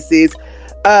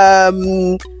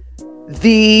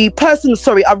 The person,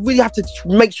 sorry, I really have to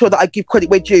make sure that I give credit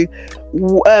where due.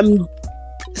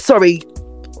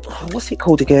 What's it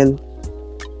called again?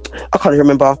 I can't even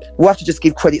remember. We'll have to just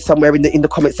give credit somewhere in the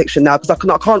comment section now, because I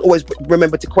can't always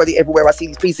remember to credit everywhere I see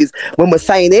these pieces when we're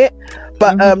saying it.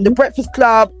 But the Breakfast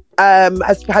Club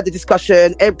has had the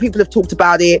discussion. People have talked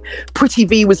about it. Pretty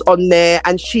V was on there,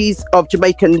 and she's of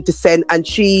Jamaican descent, and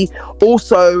she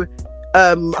also,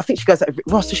 I think she goes at Rick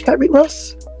Ross. Does she go at Rick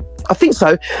Ross? I think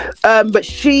so. But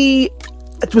she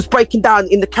was breaking down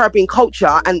in the Caribbean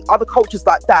culture and other cultures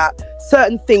like that,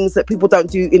 certain things that people don't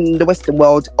do in the Western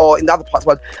world or in the other parts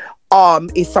of the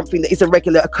world is something that is a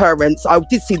regular occurrence. I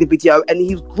did see the video, and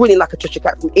he was grinning like a Cheshire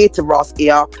cat from ear to Ross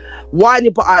ear,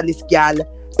 whining behind this gal.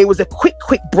 It was a quick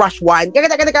brush whine, you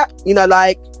know,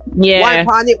 like wine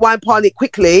pan it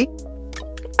quickly.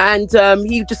 And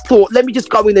he just thought, let me just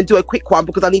go in and do a quick one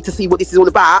because I need to see what this is all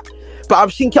about. But I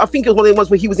think it was one of the ones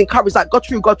where he was encouraged, like, got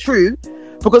true.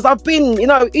 Because I've been, you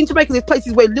know, in Jamaica, there's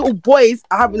places where little boys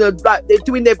are having they're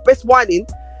doing their best whining.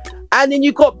 And then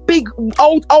you got big,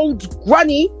 old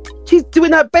granny, she's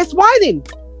doing her best whining.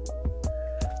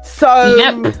 So,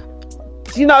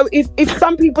 you know, if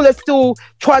some people are still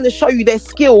trying to show you their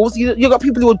skills, you got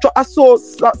people who I saw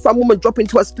some woman drop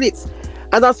into her splits.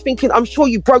 And I was thinking, I'm sure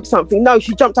you broke something. No,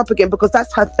 she jumped up again because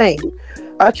that's her thing.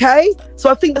 Okay? So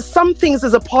I think that some things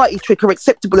as a party trick are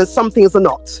acceptable and some things are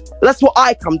not. That's what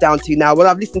I come down to now when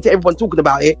I've listened to everyone talking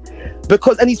about it.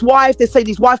 And his wife, they say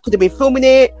his wife could have been filming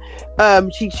it.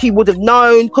 She would have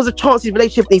known because of Chance's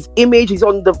relationship and his image. Is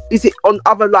it on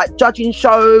other like judging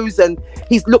shows, and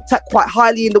he's looked at quite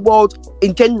highly in the world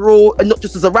in general, and not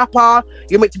just as a rapper.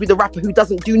 You're meant to be the rapper who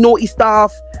doesn't do naughty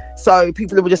stuff. So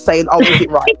people were just saying, oh, is it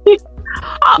right?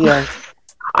 Yeah.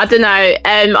 I don't know.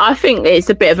 I think it's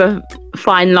a bit of a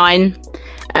fine line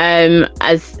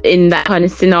as in that kind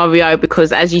of scenario,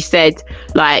 because as you said,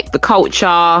 like the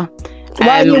culture,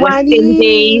 West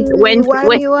Indies,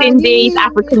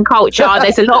 African culture,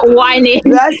 there's a lot of whining.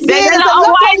 There's a lot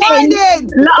of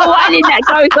whining that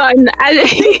goes on.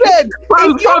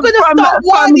 From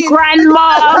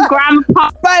grandma, grandpa,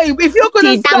 babe, if you're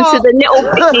gonna down to the little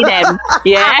picky them,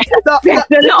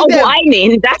 there's a lot of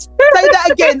whining. Say that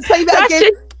again.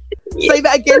 Say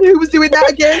that again. Who was doing that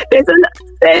again?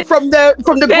 From the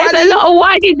there's granny? a lot of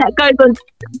whining that goes on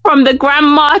from the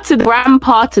grandma to the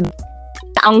grandpa to the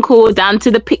uncle down to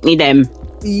the pickney them.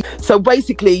 So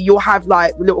basically you'll have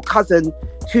like a little cousin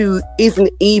who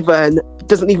doesn't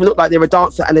even look like they're a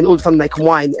dancer, and then all of a sudden they can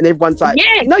whine, and everyone's like,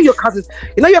 you know your cousins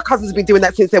have been doing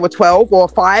that since they were 12 or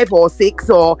 5 or 6,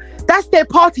 or that's their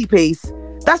party piece.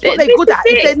 That's what they're good at.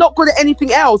 If they're not good at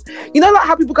anything else, you know, like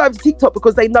how people go over to TikTok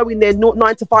because they know in their 9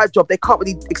 to 5 job they can't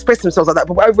really express themselves like that.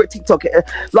 But over at TikTok,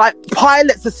 like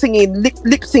pilots are singing, lip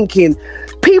syncing.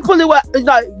 People who are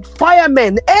like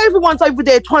firemen, everyone's over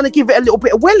there trying to give it a little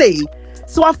bit of willy.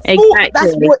 So I thought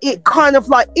that's what it kind of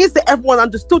like is, that everyone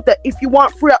understood that if you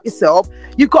want to free up yourself,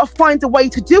 you've got to find a way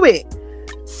to do it.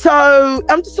 So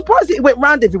I'm just surprised that it went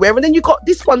round everywhere. And then you got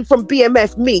this one from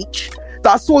BMF Meech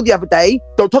that I saw the other day.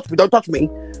 Don't touch me.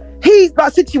 He's like, I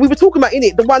said to you, we were talking about in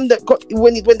it, the one that got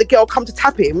when the girl come to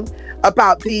tap him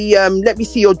about the let me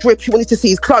see your drip. She wanted to see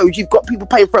his clothes. You've got people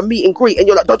paying for a meet and greet, and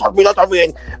you're like, don't touch me.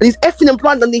 And he's effing and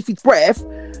blind underneath his breath.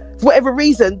 For whatever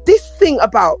reason, this thing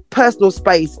about personal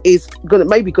space is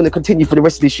maybe gonna continue for the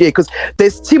rest of this year, because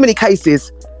there's too many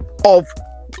cases of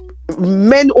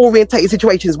men orientated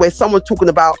situations where someone's talking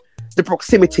about the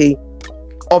proximity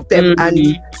of them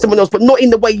and someone else, but not in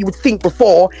the way you would think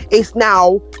before. It's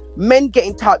now men get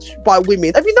in touch by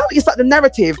women. Have you noticed that the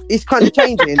narrative is kind of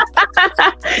changing?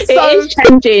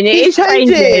 It is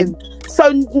changing.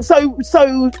 So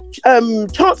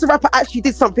Chance the Rapper actually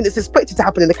did something that's expected to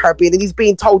happen in the Caribbean, and he's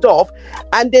being told off.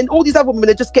 And then all these other women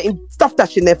are just getting stuff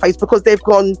dashed in their face because they've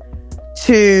gone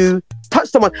to touch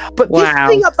someone. But this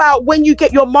thing about when you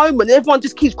get your moment, and everyone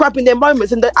just keeps grabbing their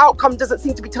moments, and the outcome doesn't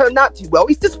seem to be turning out too well.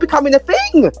 It's just becoming a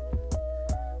thing.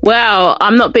 Well,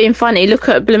 I'm not being funny. Look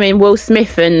at blooming Will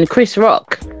Smith and Chris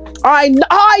Rock. I know.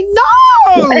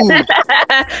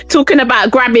 Talking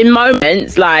about grabbing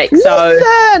moments, like, listen, so.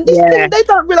 This thing, they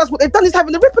don't realise what they've done is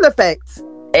having a ripple effect.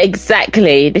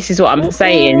 Exactly. This is what I'm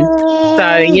saying.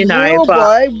 So, you know,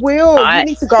 Will, but you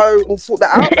need to go and sort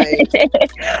that out, mate.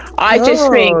 I just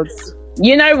think,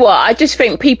 you know what? I just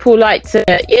think people like to,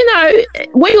 you know,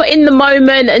 when you're in the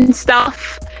moment and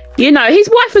stuff. You know, his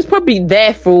wife was probably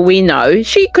there for all we know.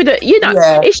 She could have, you know,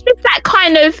 it's just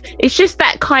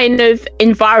that kind of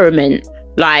environment.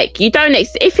 Like, you don't,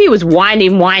 if he was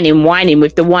whining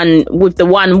with the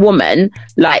one woman,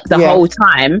 like the whole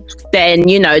time, then,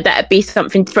 you know, that'd be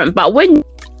something different. But when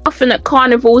often at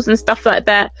carnivals and stuff like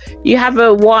that, you have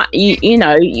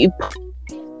you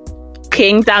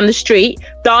king down the street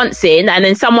dancing, and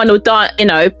then someone will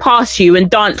pass you and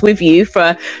dance with you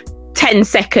for 10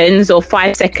 seconds or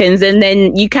 5 seconds, and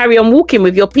then you carry on walking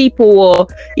with your people, or,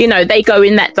 you know, they go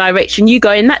in that direction, you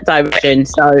go in that direction.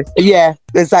 So yeah,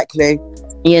 exactly.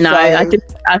 You know, I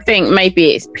think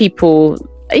maybe it's people,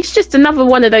 it's just another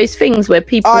one of those things where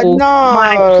people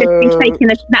might just be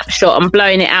taking a snapshot and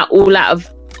blowing it all out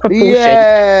of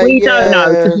proportion. We don't know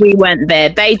because we weren't there.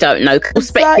 They don't know.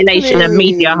 Speculation and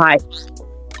media hype.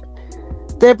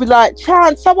 They'll be like,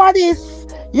 Chance, so what is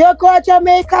you go to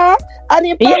Jamaica and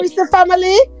in Paris the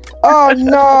family? Oh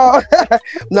no.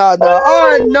 no.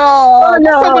 Oh no.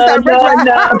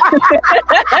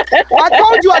 I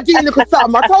told you I'd give you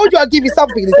something. I told you I'd give you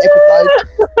something in this episode.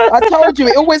 I told you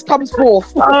it always comes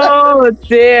forth. Oh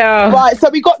dear. Right, so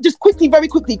we got just very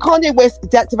quickly, Kanye West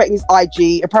deactivating his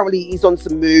IG. Apparently he's on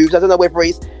some moves. I don't know whether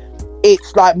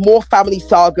it's like more family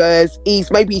sagas. He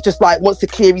just like wants to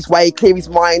clear his way, clear his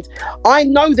mind. I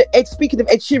know that speaking of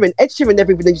Ed Sheeran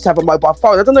never even used to have a mobile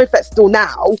phone. I don't know if that's still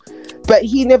now, but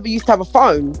he never used to have a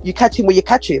phone. You catch him where you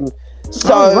catch him.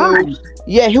 So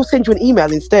yeah, he'll send you an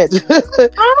email instead.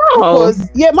 Because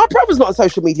my brother's not on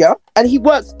social media, and he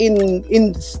works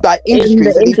in like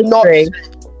industries, and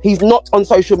he's not on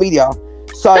social media.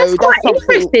 So that's quite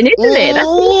interesting, isn't it? That's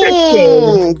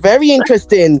interesting. Very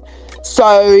interesting.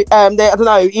 So I don't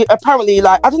know, apparently,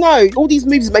 like, I don't know, all these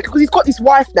movies he's making, because he's got this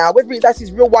wife now, whether that's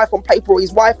his real wife on paper or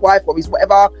his wife or his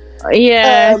whatever.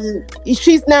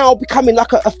 She's now becoming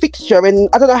like a fixture, and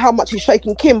I don't know how much he's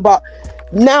shaking Kim, but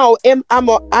now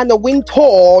Anna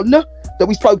Wintour that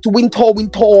we spoke to,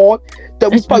 that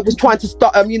we spoke was trying to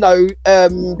start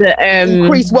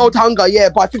increase world hunger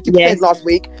by 50% last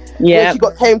week. When she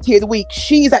got KMT of the week,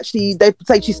 she's actually, they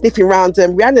say she's sniffing around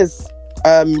Rihanna's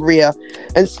rear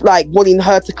and like wanting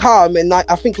her to come, and like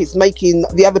I think it's making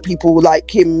the other people like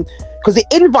Kim, because the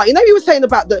invite, you know, you were saying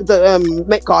about the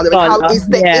Met Gala, and how is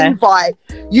the invite,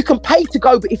 you can pay to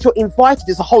go, but if you're invited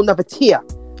there's a whole nother tier.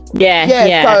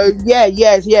 So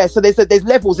there's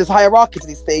levels, there's hierarchy to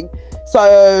this thing.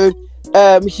 So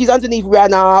she's underneath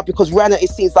Rihanna, because Rihanna,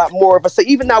 it seems like more of a, so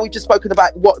even now we've just spoken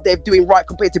about what they're doing right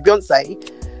compared to Beyonce,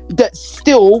 that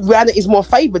still Rihanna is more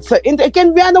favoured. So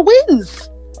again, Rihanna wins.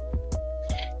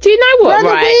 Do you know what,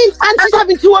 Rihanna wins, and she's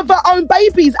having two of her own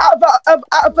babies out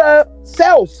of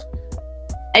herself.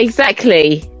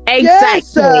 Exactly.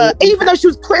 Yes, even though she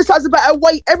was criticised about her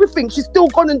weight, everything, she's still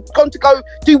gone to go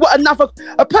do what a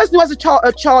person who has a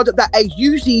child at that age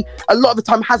usually a lot of the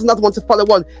time has another one to follow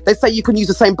on. They say you can use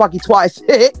the same buggy twice.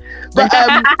 But like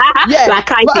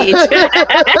I did.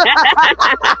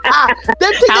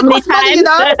 Them things How cost many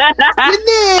money,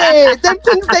 them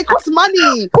things, they cost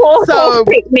money. Poor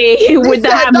pick me with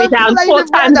the hand me down 4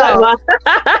 times over.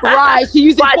 Right, she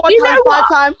used it 4 times, 5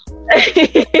 times.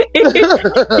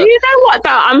 Do you know what though?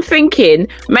 I'm thinking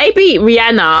maybe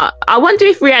Rihanna, I wonder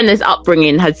if Rihanna's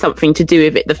upbringing had something to do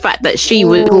with it, the fact that she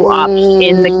was brought up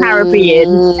in the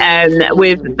Caribbean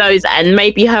with those, and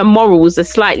maybe her morals are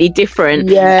slightly different.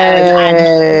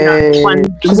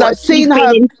 Because I've seen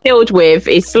her instilled with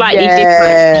is slightly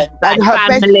different, and her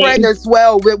best friend as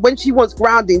well, when she wants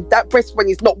grounding, that best friend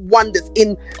is not one that's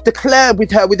in the club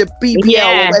with her with a BBL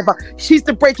or whatever. She's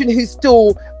the brethren who's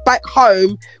still back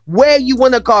home where you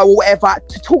want to go or whatever,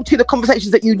 to talk to the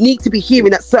conversations that you need to be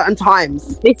hearing at certain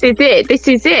times. This is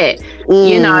it.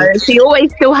 You know, she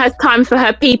always still has time for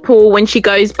her people when she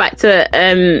goes back to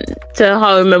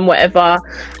home and whatever.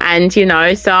 And you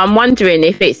know, so I'm wondering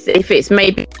if it's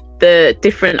maybe the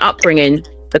different upbringing,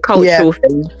 the cultural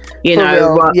thing, you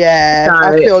know.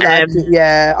 I feel like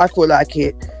it. I feel like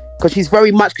it. Because she's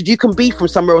very much, because you can be from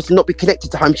somewhere else and not be connected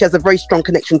to home. She has a very strong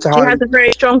connection to home. She has a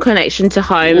very strong connection to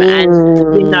home. And,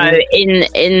 you know,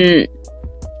 in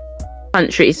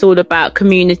country, it's all about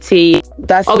community.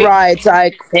 That's right.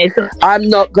 Like, I'm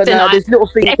not going to, there's little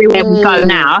things. Everywhere we go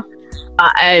now.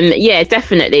 But, yeah,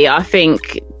 definitely. I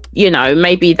think, you know,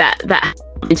 maybe that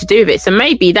to do with it, so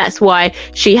maybe that's why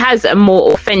she has a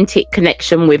more authentic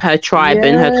connection with her tribe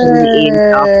and her community and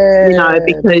stuff, you know,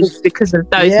 because of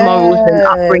those morals and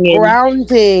upbringing,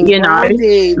 grounding, you know,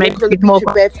 maybe she's more in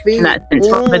that sense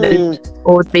rather than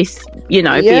all this, you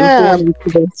know, being born into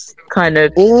this kind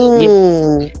of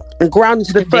and grounded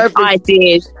to the furthest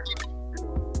ideas.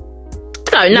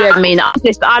 No, I mean,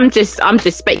 I'm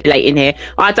just speculating here.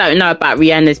 I don't know about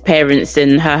Rihanna's parents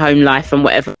and her home life and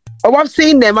whatever. Oh, I've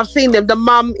seen them. The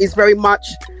mum is very much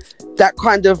that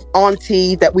kind of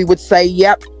auntie that we would say,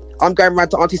 yep, I'm going around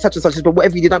to auntie such and such, but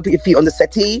whatever you do, don't put your feet on the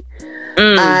settee.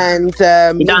 And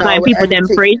you don't know people them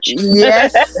fridge.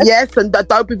 Yes, and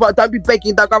don't be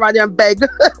begging. Don't go around there and beg.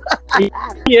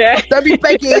 Don't be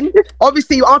begging.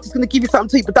 Obviously, your auntie's going to give you something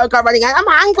to eat, but don't go around there. I'm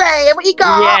hungry. What you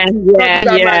got? Don't go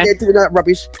around there doing that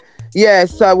rubbish.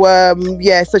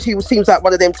 So she seems like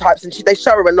one of them types, and they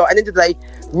show her a lot. And at the end of the day,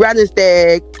 Rihanna's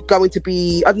there going to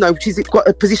be, I don't know, she's got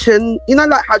a position, you know,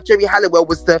 like how Jerry Halliwell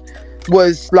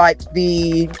was like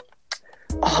the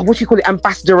what do you call it,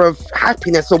 ambassador of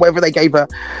happiness or whatever they gave her,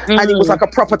 and it was like a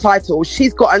proper title.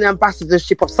 She's got an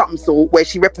ambassadorship of some sort where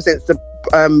she represents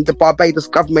the Barbados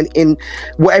government in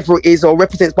whatever it is, or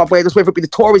represents Barbados, whether it be the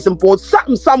tourism board,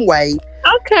 some way.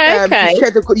 Okay.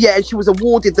 And she was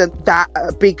awarded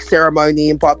that big ceremony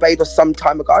in Barbados some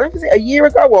time ago. I don't know if it was a year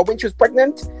ago or when she was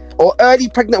pregnant or early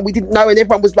pregnant. We didn't know, and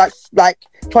everyone was like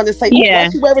trying to say, why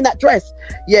is she wearing that dress?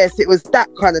 Yes, it was that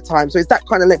kind of time. So it's that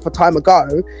kind of length of time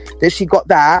ago that she got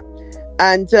that.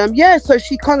 And so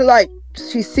she kind of like,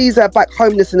 she sees her back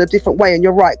homeless in a different way. And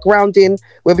you're right, grounding,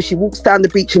 whether she walks down the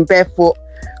beach in barefoot,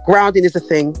 grounding is a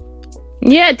thing.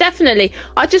 Yeah, definitely.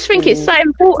 I just think it's so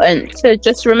important to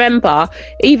just remember,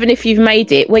 even if you've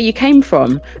made it, where you came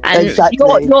from, and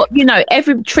you're you know,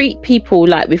 treat people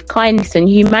like with kindness and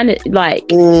humanity. Like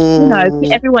you know,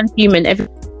 everyone's human. Every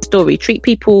story, treat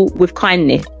people with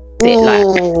kindness. You're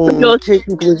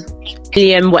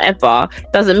whatever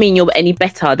doesn't mean you're any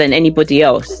better than anybody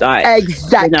else. Like,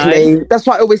 exactly. You know? That's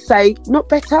why I always say, not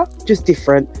better, just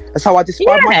different. That's how I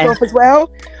describe myself as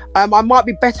well. I might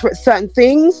be better at certain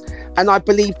things, and I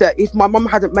believe that if my mum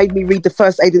hadn't made me read the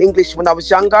First Aid in English when I was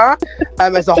younger,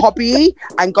 as a hobby,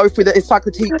 and go through the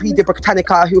Encyclopedia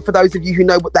Britannica, who, for those of you who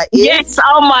know what that is,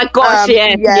 oh my gosh,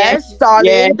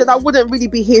 darling, then I wouldn't really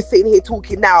be sitting here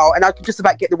talking now, and I could just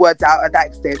about get the words out at that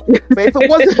extent. But if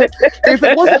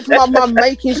it wasn't for my mum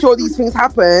making sure these things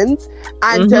happened,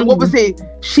 and what was it?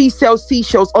 She sells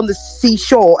seashells on the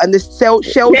seashore, and the shells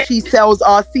she sells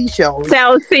are seashells.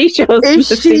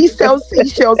 If she sells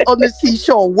seashells on the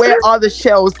seashore, where are the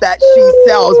shells that she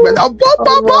sells? When don't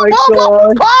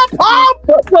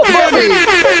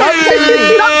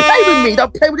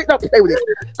play with it.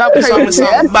 So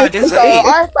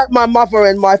I thank my mother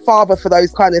and my father for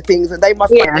those kind of things, and they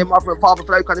must thank their mother and father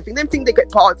for those kind of things. Them things they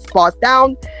get passed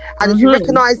down, and if you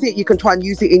recognise it, you can try and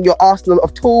use it in your arsenal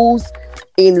of tools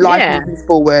in life moving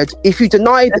forward. If you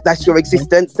deny that that's your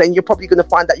existence, then you're probably going to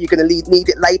find that you're going to need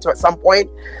it later at some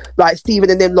point. Like Stephen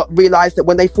and them lot realised that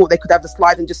when they thought they could have the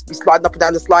slide and just be sliding up and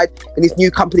down the slide in this new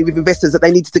company with investors, that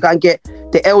they needed to go and get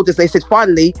the elders. They said,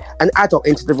 finally, an adult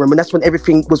into the room, and that's when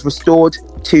everything was restored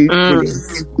to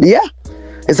brilliance. Yeah,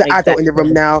 there's an adult in the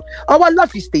room now. Oh, I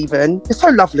love you, Stephen. You're so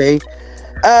lovely.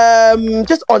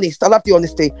 Just honest. I love the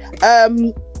honesty.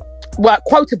 Right,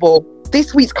 quotable.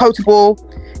 This week's quotable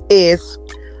is: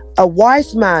 a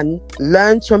wise man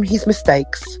learns from his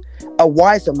mistakes. A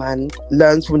wiser man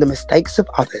learns from the mistakes of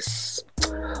others.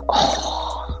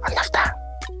 Oh, I love that.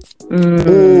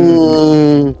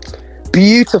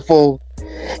 Beautiful.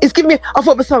 It's giving me, I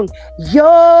thought of a song.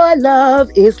 Your love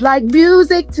is like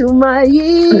music to my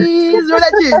ears.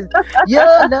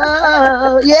 Your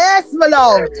love. Yes, my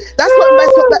love. That's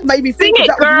what made me think. Sing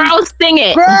it, girl. Sing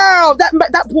it. Girl,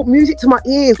 that brought music to my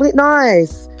ears. Wasn't it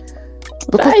nice?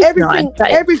 Because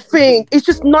everything, it's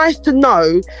just nice to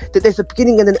know that there's a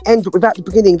beginning and an end, but without the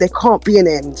beginning, there can't be an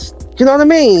end. Do you know what I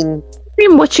mean? I've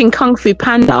been watching Kung Fu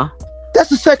Panda. That's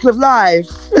the circle of life.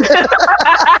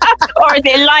 Or is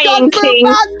it Lion King?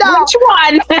 Which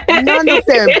one? None of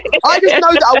them. I just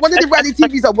know that on one of the reality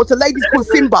TVs I watch, a lady's called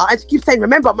Simba, and she keeps saying,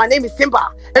 "Remember, my name is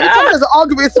Simba." Every time there's an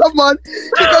argument with someone,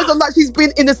 she goes on like she's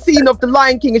been in the scene of the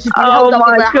Lion King, and she's been held up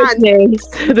with her hand in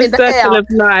the circle of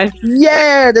life.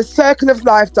 Yeah, the circle of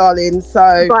life, darling.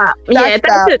 So, but,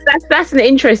 that's an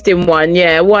interesting one.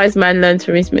 Yeah, wise man learns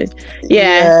from his mistakes.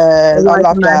 Yeah, I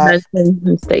love that.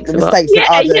 Mistakes of others.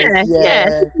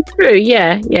 Yeah, true.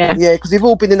 Yeah. Because we've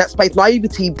all been in that space.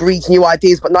 Naivety breeds new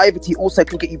ideas, but naivety also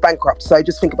can get you bankrupt. So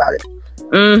just think about it.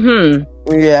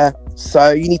 Yeah. So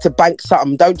you need to bank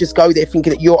something. Don't just go there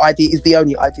thinking that your idea is the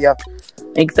only idea.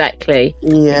 Exactly.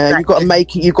 Yeah, you got to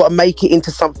make it. You got to make it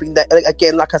into something that,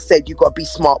 again, like I said, you got to be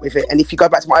smart with it. And if you go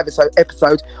back to my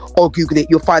episode or Google it,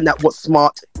 you'll find out what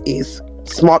smart is.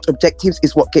 Smart objectives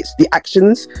is what gets the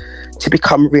actions to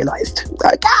become realized.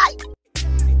 Okay.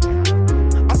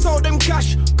 I told them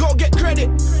cash, go get credit.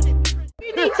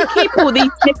 You need to keep all these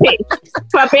snippets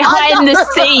for behind the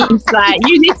scenes. Like,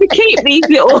 you need to keep these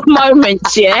little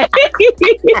moments, yeah? We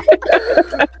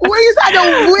just had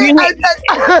a weird...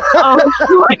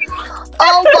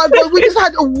 Oh my God, we just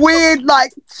had a weird,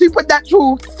 like,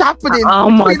 supernatural happening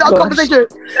between our conversation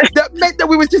that meant that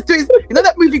we were just doing, you know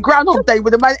that movie Groundhog Day where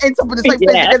the man ends up in the same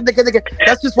place again and again.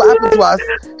 That's just what happened to us.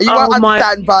 And you won't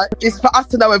understand, but it's for us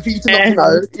to know and for you to not to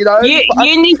know, you know?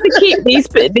 You need to keep these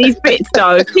bits,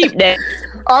 though. Keep them.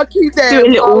 I'll keep them. Do a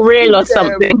little reel or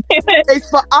something. It's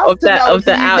for us to know,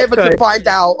 for you never to find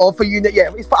out, or for you,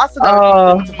 it's for us to know, for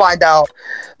you never to find out.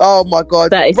 Oh my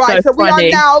God! That is right, so funny.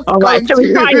 We are now going to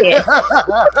try it.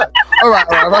 all right.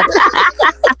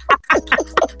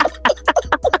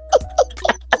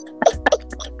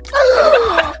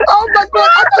 Oh my God!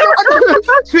 I don't know.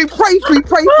 Should we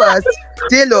pray first?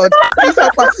 Dear Lord, please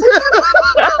help us.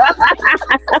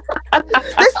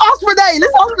 Let's ask Renee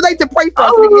to pray for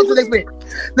us. We can get to this bit.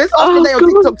 Let's ask Renee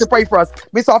on TikTok to pray for us.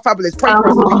 Miss Our Fabulous, pray for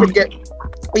us so we can get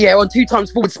on 2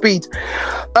 times forward speed.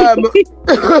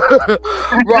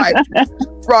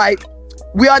 Right.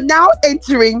 We are now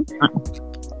entering.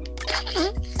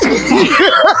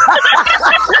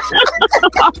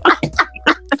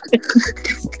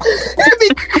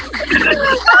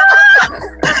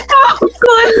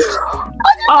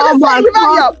 Oh my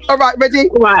God. All right, ready?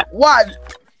 Right. 1,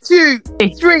 2,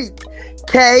 3.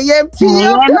 KMT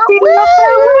of the week.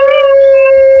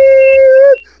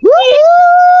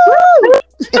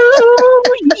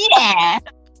 Yeah.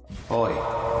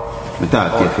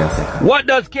 What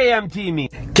does KMT mean?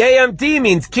 KMT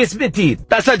means kiss me teeth.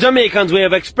 That's a Jamaican's way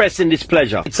of expressing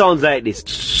displeasure. It sounds like this.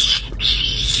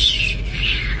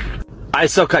 I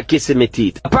suck at kissing me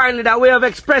teeth. Apparently that way of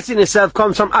expressing itself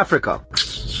comes from Africa.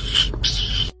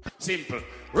 Simple.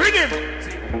 Rhythm.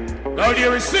 Now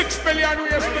there is 6 million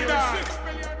ways to die.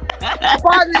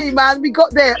 Finally, man, we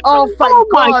got there. Oh,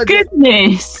 thank God. Oh my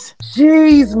goodness.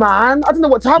 Jeez, man. I don't know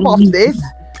what time after this.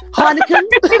 Heineken?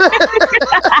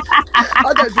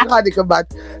 I don't drink Heineken, man.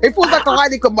 It feels like a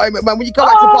Heineken moment, man. When you go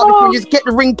out to barbecue, you just get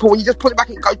the ring pull and you just put it back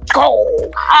and go, go.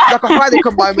 Like a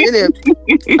Heineken moment,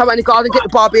 innit? Come out in the garden, get the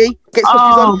Barbie, get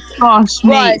sausages on. Gosh,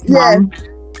 right,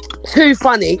 Too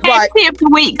funny. Right. KMT of the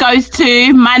week goes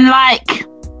to man like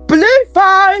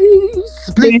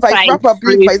Blueface. Blueface, rapper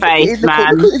Blueface.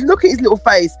 Look at his little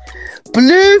face.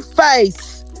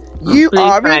 Blueface. You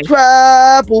are in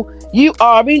trouble. You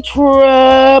are in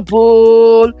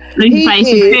trouble. Blueface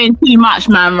is doing too much,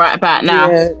 man, right about now.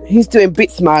 Yeah, he's doing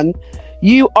bits, man.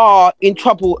 You are in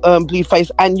trouble,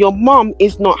 Blueface, and your mum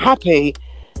is not happy.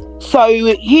 So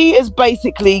he has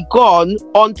basically gone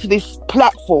onto this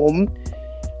platform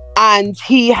and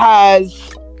he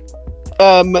has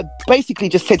basically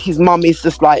just said his mum is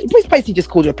just like, he's basically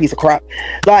just called her a piece of crap.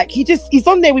 Like he's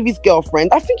on there with his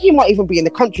girlfriend. I think he might even be in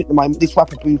the country at the moment, this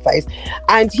rapper Blueface,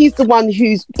 and he's the one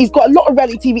he's got a lot of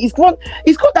reality TV. He's got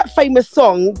that famous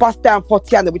song Bust Down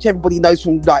Fortiana, which everybody knows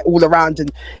from like all around,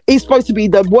 and he's supposed to be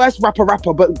the worst rapper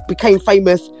but became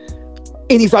famous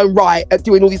in his own right at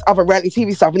doing all these other reality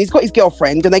TV stuff. And he's got his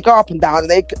girlfriend and they go up and down and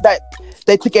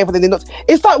they're together and they're not.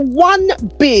 It's like one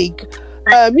big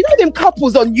you know them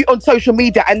couples on social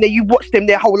media, and then you watch them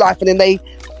their whole life, and then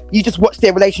you just watch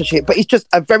their relationship, but it's just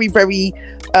a very, very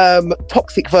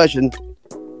toxic version.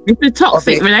 It's a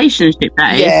toxic relationship,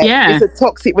 that is. Yeah, it's a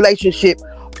toxic relationship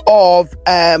of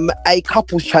a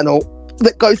couples channel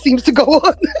that seems to go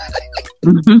on.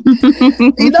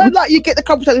 You know, like you get the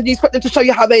couples channel and you expect them to show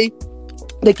you how they're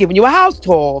giving you a house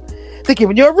tour, they're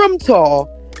giving you a room tour,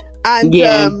 and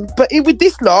but with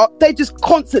this lot, they just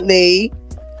constantly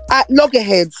at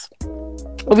loggerheads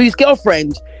with his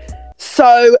girlfriend.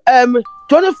 So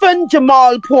Jonathan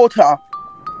Jamal Porter,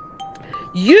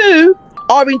 You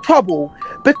are in trouble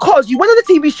because you went on a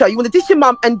TV show, you want to dish your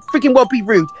mum and freaking well be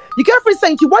rude. Your girlfriend's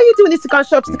saying to you, why are you doing this to go and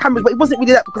show up to the cameras? But it wasn't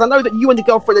really that, because I know that you and the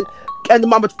girlfriend and the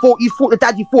mum had fought. You fought the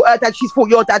dad, you fought her dad, she's fought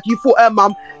your dad, you fought her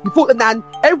mum, you fought the nan.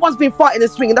 Everyone's been fighting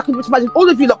and swinging. I can just imagine all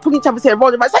of you like pulling each other's hair,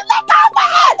 rolling around, saying, let go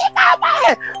of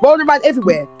her, rolling around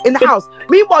everywhere in the house.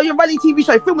 Meanwhile, you're running a TV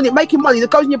show, filming it, making money that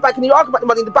goes in your bank, and you're arguing about the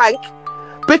money in the bank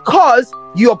because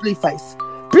you're Blueface.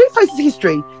 Blueface's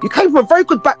history, you came from a very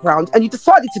good background and you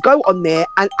decided to go on there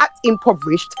and act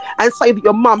impoverished and say that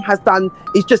your mum has done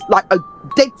is just like a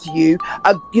dead to you,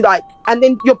 and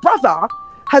then your brother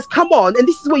has come on, and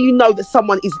this is where you know that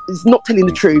someone is not telling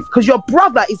the truth, because your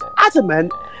brother is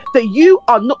adamant that you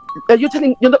are not,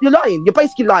 you're lying, you're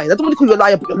basically lying. I don't want to call you a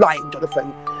liar, but you're lying,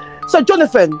 Jonathan. So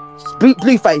Jonathan,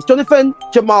 Blueface, Jonathan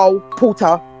Jamal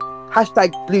Porter,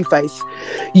 hashtag Blueface,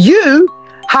 you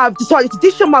have decided to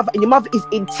dish your mother, and your mother is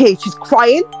in tears. She's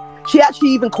crying. She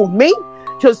actually even called me.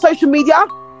 She's on social media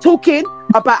talking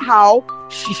about how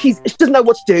she doesn't know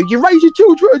what to do. You raise your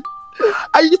children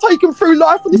and you take them through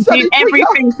life. And you do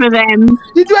everything for them.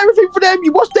 You do everything for them.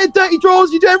 You wash their dirty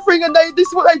drawers. You do everything, and this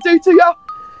is what they do to you.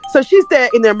 So she's there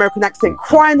in the American accent,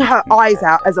 crying her eyes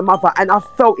out as a mother, and I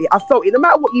felt it. No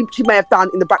matter what she may have done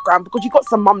in the background, because you've got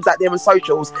some mums out there on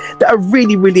socials that are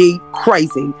really, really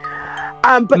crazy.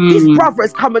 But this brother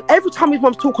has come, and every time his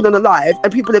mum's talking on the live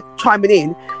and people are chiming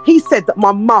in, he said that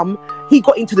my mum, he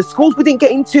got into the schools we didn't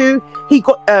get into, he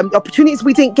got opportunities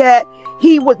we didn't get.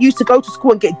 He used to go to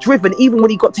school and get driven, even when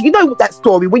he got to, you know that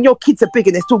story, when your kids are big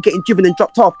and they're still getting driven and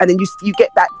dropped off, and then you get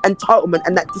that entitlement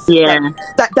and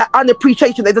that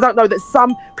unappreciation. They don't know that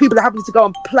some people are having to go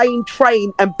on plane,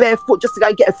 train and barefoot just to go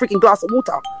and get a freaking glass of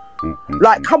water.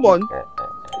 Like, come on.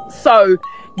 So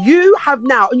you have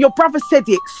now, and your brother said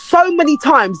it so many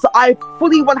times that I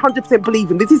fully 100%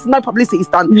 believe him. This is no publicity he's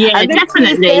done. Yeah,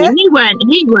 definitely. He weren't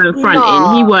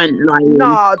fronting. He weren't lying.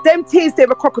 Nah, them tears, they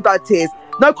were crocodile tears.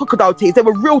 No crocodile tears, they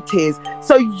were real tears.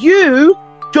 So you,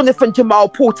 Jonathan Jamal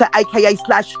Porter, aka /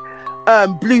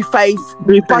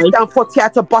 Blueface, bust down for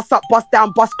theatre, bust up, bust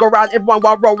down, bust go around, everyone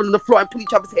while rolling on the floor and pull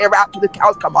each other's hair out till the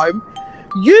cows come home.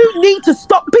 You need to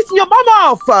stop pissing your mum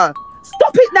off.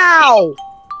 Stop it now.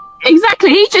 Exactly.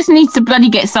 He just needs to bloody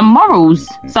get some morals.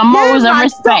 Some morals and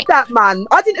respect. Stop that, man.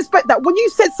 I didn't expect that. When you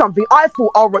said something, I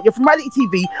thought, all right, you're from reality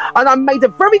TV, and I made a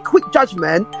very quick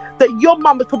judgment that your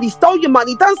mum has probably stole your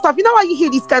money, done stuff. You know how you hear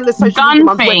these scandalous social media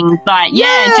mums things like,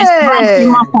 just ramped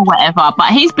him up or whatever.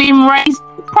 But he's been raised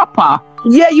proper.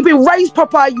 Yeah, you've been raised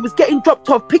proper. You was getting dropped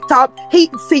off, picked up,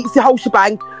 heated seats, the whole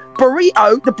shebang.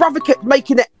 Burrito, the brother kept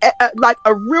making it like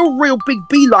a real big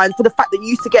beeline for the fact that you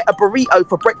used to get a burrito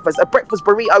for breakfast, a breakfast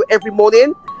burrito every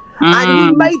morning. And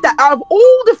he made that, out of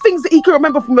all the things that he can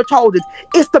remember from your childhood,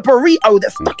 it's the burrito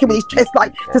that stuck him in his chest,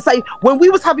 like to say, when we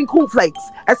was having cornflakes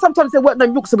and sometimes there weren't no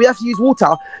milk, so we had to use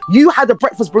water, you had a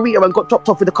breakfast burrito and got dropped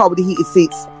off in the car with the heated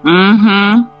seats.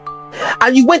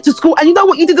 And you went to school, and you know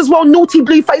what you did as well, naughty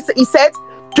Blueface, that he said,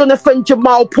 Jonathan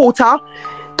Jamal Porter.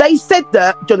 They said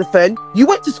that, Jonathan, you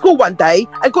went to school one day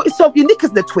and got yourself your knickers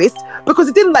in a twist because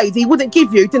the din lady wouldn't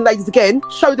give you, din ladies again,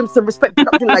 show them some respect,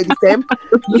 din ladies them.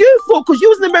 You thought, because you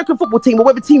was an American football team or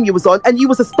whatever team you was on, and you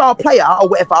was a star player or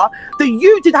whatever, that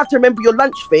you did have to remember your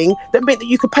lunch thing that meant that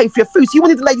you could pay for your food. So you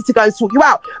wanted the lady to go and sort you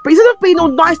out. But instead of being all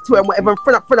nice to her and whatever, and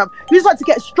front up, you decided to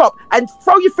get a strop and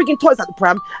throw your freaking toys at the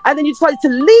pram, and then you decided to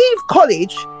leave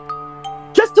college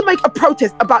just to make a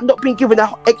protest about not being given an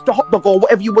extra hot dog or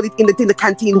whatever you wanted in the dinner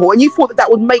canteen hall, and you thought that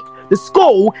would make the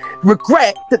school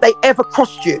regret that they ever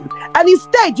crossed you. And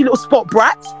instead, you little spot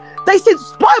brat, they said,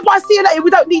 bye, see you later,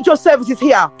 we don't need your services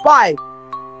here, bye.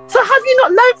 So have you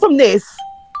not learned from this?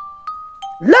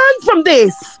 Learn from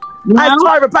this, as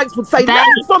Tyra Banks would say, learn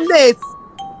from this.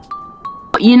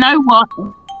 You know what?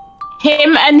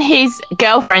 Him and his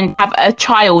girlfriend have a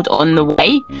child on the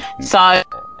way, so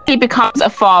he becomes a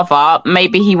father,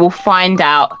 maybe he will find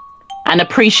out and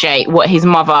appreciate what his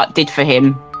mother did for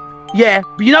him. Yeah,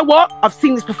 but you know what? I've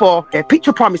seen this before. Yeah,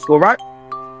 picture primary school, right?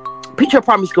 Picture a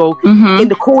primary school in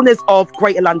the corners of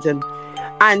Greater London.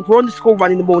 And we're on the school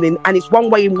run in the morning, and it's one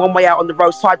way in, one way out on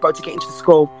the side road to get into the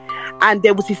school. And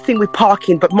there was this thing with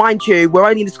parking, but mind you, we're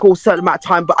only in the school a certain amount of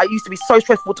time, but I used to be so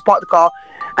stressful to park the car.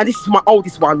 And this is my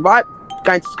oldest one, right?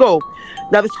 Going to school.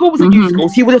 Now, the school was a new school,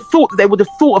 so you would have thought that they would have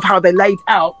thought of how they laid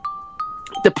out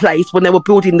the place when they were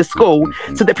building the school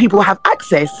so that people have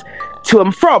access to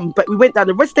and from. But we went down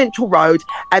the residential road,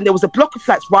 and there was a block of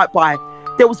flats right by.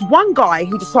 There was one guy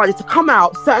who decided to come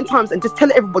out certain times and just tell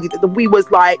everybody that we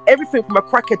was like everything from a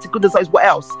cracker to goodness knows what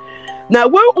else. Now,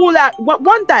 we're all out.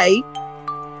 One day,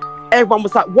 everyone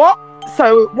was like, what?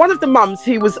 So one of the mums,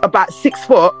 who was about 6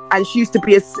 foot, and she used to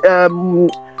be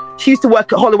She used to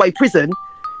work at Holloway Prison.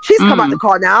 She's come out the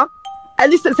car now.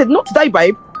 And Listen said, not today,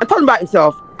 babe. And told him about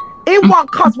himself. In one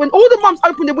cuss, when all the mums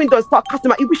open the window and start cussing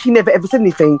out, he wish he never ever said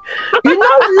anything. You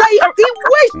know, later, he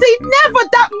wished he never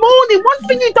that morning. One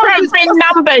thing you don't do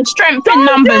is strength in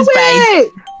numbers,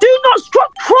 babe. Do not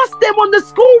cross them on the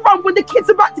school run when the kid's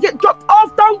about to get dropped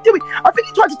off. Don't do it. I think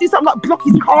he tried to do something like block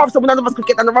his car so none of us could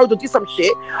get down the road or do some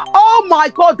shit. Oh my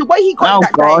God, the way he got it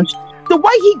that day. The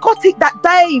way he got it that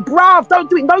day, bruv, don't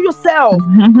do it. Know yourself.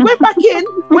 Went back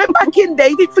in there.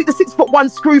 He didn't think the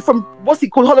 6'1" screw from what's it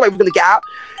called Holloway was going to get out.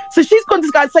 So she's gone to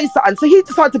this guy and say something. So he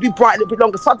decided to be bright a little bit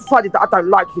longer. So I decided that I don't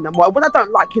like you no more. When I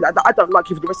don't like you, I don't like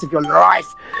you for the rest of your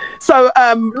life. So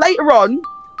later on,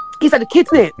 he's had a kid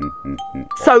in it.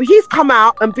 So he's come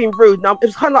out and been rude. Now it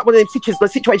was kind of like one of them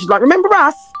situations like, remember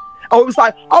us? Oh, it was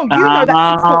like, oh, you know that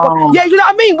 6'1". Yeah, you know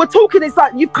what I mean? We're talking, it's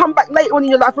like you've come back later on in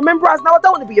your life. Remember us? Now I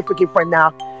don't want to be your freaking friend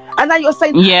now. And now you're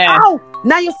saying, oh,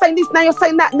 now you're saying this, now you're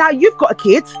saying that. Now you've got a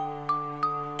kid.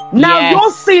 Now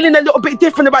you're feeling a little bit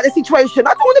different about the situation.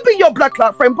 I don't want to be your blood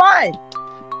clot friend. Bye.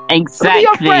 Exactly.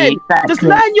 Your friend. Just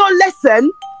learn your lesson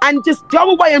and just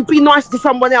go away and be nice to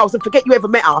someone else and forget you ever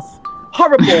met us.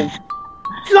 Horrible.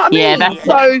 Do you know what I mean?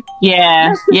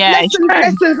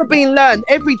 Lessons are being learned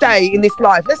every day in this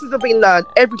life. Lessons are being learned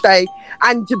every day.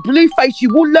 And Blueface,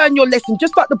 you will learn your lesson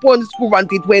just like the boy on the school run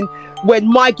did when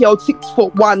my girl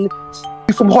 6'1"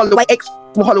 from Holloway,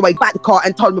 from Holloway, backed the car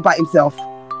and told him about himself.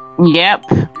 Yep.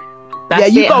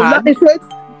 That's you go.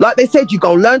 Like they said, you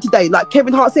go learn today. Like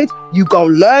Kevin Hart said, you go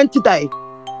learn today.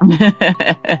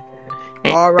 Exactly.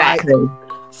 All right.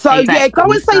 So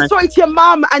go and say sorry to your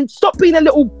mum and stop being a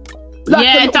little.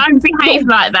 Don't behave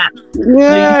like that.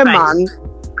 Yeah, man.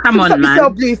 Come on, man.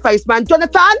 Yourself, Blueface, man.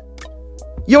 Jonathan,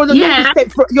 you're on the naughty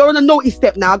step. You're on a naughty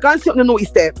step now. Go and sit on the naughty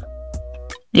step.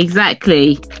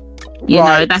 Exactly. You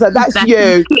know, that's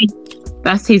you.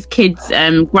 That's his kid's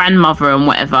grandmother and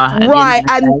whatever. Right,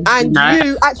 and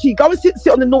you actually go and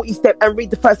sit on the naughty step and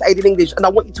read the first aid in English. And I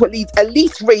want you to at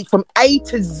least read from A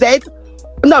to Z.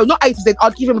 No, not A to Z. I'll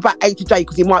give him about A to J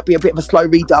because he might be a bit of a slow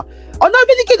reader. Oh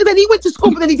no, then he went to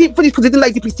school, but then he didn't finish because the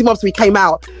lady pissed him off, so he came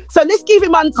out. So let's give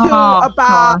him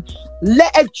until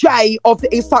letter J of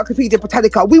the Encyclopedia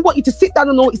Britannica. We want you to sit down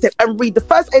on the naughty step and read the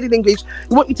first aid in English.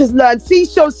 We want you to learn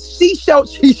seashells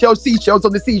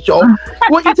on the seashore. We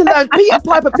want you to learn Peter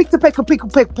Piper, picked a peck of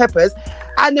pickled peppers.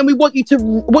 And then we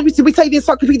say the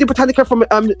Encyclopedia Britannica from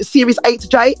series A to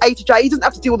J. He doesn't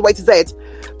have to do all the way to Z.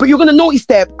 But you're going to naughty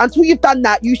step. Until you've done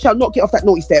that, you shall not get off that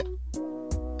naughty step.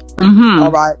 All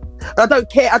right. I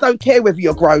don't care whether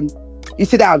you're grown. You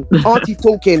sit down. Auntie's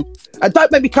talking. And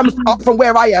don't make me come up from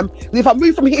where I am. If I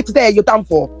move from here to there, you're done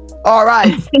for. All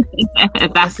right.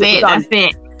 That's it.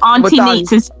 Auntie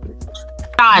needs us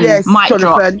done. Yes,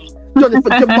 Jonathan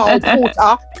Jamal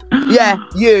Porter. Yeah,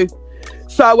 you.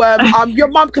 So your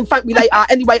mum can thank me later.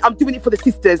 Anyway, I'm doing it for the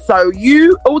sisters. So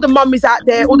all the mummies out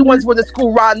there, all the ones who are on the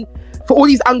school run, for all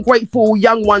these ungrateful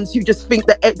young ones who just think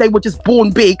that they were just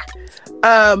born big,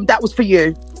 that was for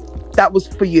you. That was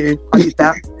for you. I did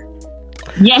that.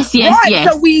 Yes. So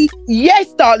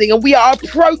darling, and we are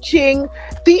approaching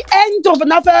the end of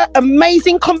another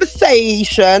amazing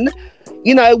conversation.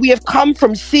 You know, we have come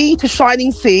from sea to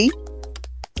shining sea.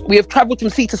 We have travelled from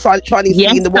sea to shining sea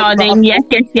in the world. Darling. Yes.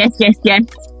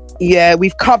 Yeah,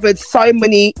 we've covered so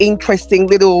many interesting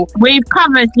little.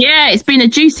 It's been a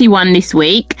juicy one this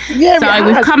week. Yeah, so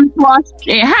we've come to us.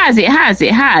 It has.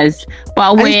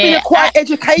 But it's been a quite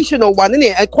educational one, isn't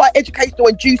it? And quite educational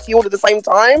and juicy all at the same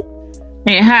time.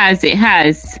 It has.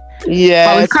 Yeah.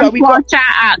 But we've come to our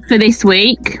shout out for this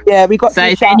week. Yeah, we got. So,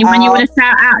 is there anyone you want to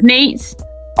shout out, Neats?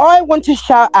 I want to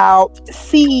shout out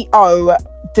CEO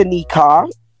Danica.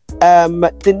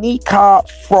 Danica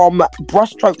from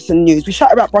Brushstrokes and News. We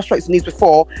shouted about Brushstrokes and News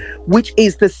before, which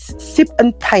is the sip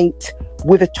and paint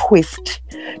with a twist.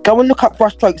 Go and look up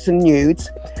Brushstrokes and News.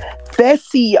 Their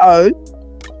CEO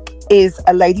is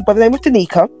a lady by the name of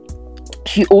Danica.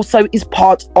 She also is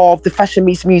part of the Fashion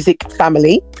Meets Music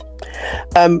family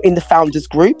in the founders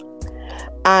group.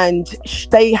 And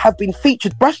they have been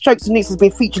featured. Brushstrokes and News has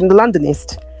been featured in the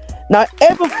Londonist. Now,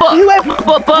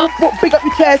 big up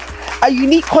your chest. A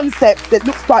unique concept that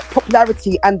looks like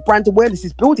popularity and brand awareness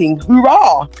is building.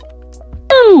 Hoorah!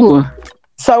 Ooh.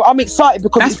 So I'm excited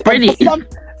because that's brilliant.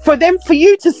 For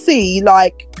you to see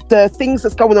like the things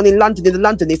that's going on in London in the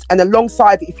Londonist, and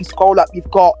alongside it, if you scroll up,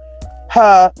 you've got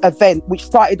her event, which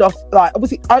started off like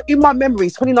in my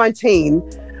memories, 2019.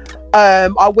 I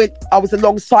was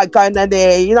alongside going down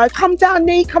there, you know, come down,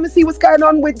 Nee, come and see what's going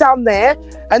on. We're down there.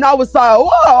 And I was like,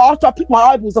 oh, after I picked my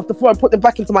eyeballs off the floor and put them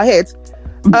back into my head,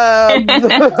 I'm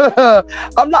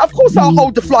like, of course I'll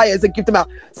hold the flyers and give them out.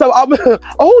 So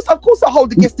of course I'll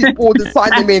hold the guest list board and sign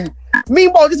them in.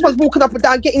 Meanwhile, this one's walking up and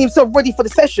down, getting himself ready for the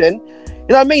session.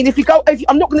 You know what I mean?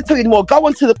 I'm not going to tell you anymore. Go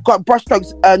on to the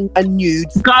brushstrokes and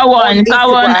nudes. Go on and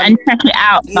check it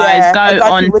out, guys. Go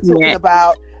on we're talking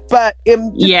about. But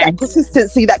that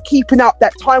consistency, that keeping up,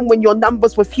 that time when your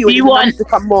numbers were few and you want to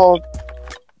come more.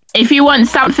 If you want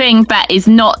something that is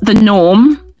not the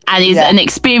norm and is an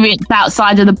experience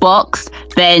outside of the box,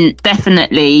 then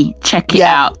definitely check it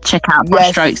out. Check out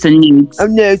brushstrokes and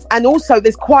nudes. And also,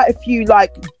 there's quite a few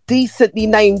like decently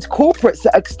named corporates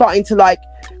that are starting to like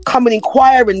come and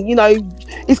inquire, and you know,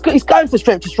 it's going from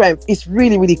strength to strength. It's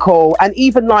really, really cool. And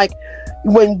even like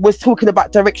when we're talking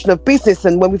about direction of business,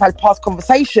 and when we've had past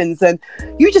conversations, and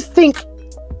you just think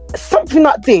something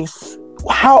like this,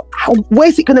 how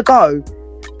where's it going to go?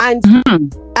 And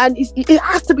it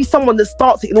has to be someone that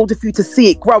starts it in order for you to see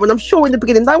it grow. And I'm sure in the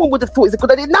beginning, no one would have thought it's a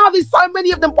good idea. Now there's so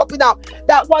many of them popping up.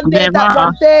 That one there,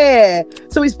 one there.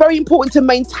 So it's very important to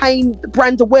maintain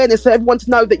brand awareness for everyone to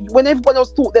know that when everyone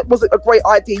else thought that wasn't a great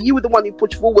idea, you were the one who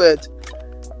pushed forward.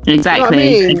 Exactly, you know what I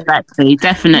mean? Exactly,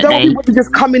 definitely. You don't want people to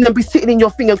just come in and be sitting in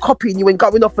your thing and copying you and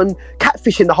going off and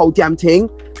catfishing the whole damn thing.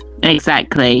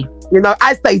 Exactly. You know,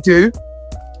 as they do.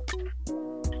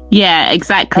 Yeah,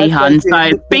 exactly, hun.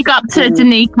 So big up to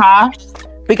Danica.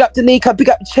 Big up Danica, big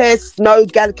up Chess. No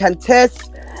gal can test.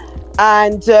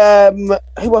 And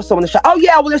who else I want to shout? Oh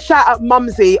yeah, I want to shout out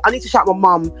Mumsy. I need to shout my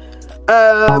mum.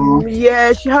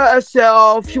 Yeah, she hurt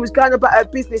herself. She was going about her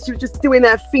business. She was just doing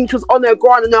her thing. She was on her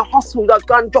grind and her hustle. Like,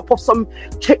 go and drop off some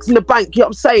checks in the bank. You know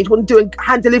what I'm saying? She wasn't doing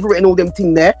hand delivery and all them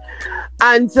thing there.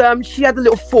 And she had a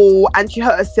little fall and she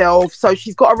hurt herself. So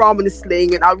she's got her arm in a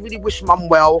sling. And I really wish Mum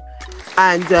well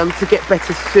and to get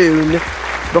better soon.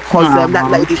 Because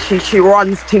that lady, she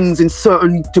runs things in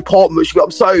certain departments, you know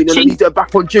what I'm saying? And I need her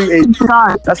back on duty.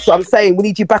 That's what I'm saying. We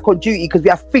need you back on duty because we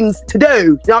have things to do.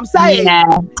 You know what I'm saying?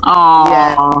 Yeah.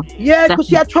 Yeah, because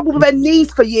she had trouble with her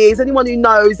knees for years. Anyone who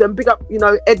knows, and big up, you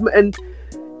know, Edmonton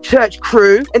Church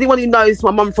crew. Anyone who knows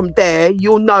my mum from there,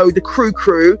 you'll know the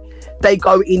crew. They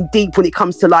go in deep when it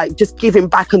comes to like just giving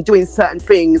back and doing certain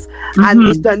things.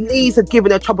 And her knees had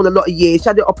given her trouble a lot of years. She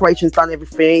had the operations done,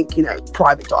 everything, you know,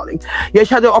 private, darling. Yeah,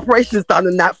 she had the operations done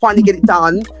and that, finally get it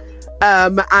done.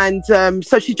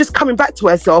 So she's just coming back to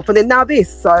herself. And then now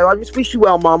this. So I just wish you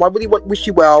well, Mum. I really wish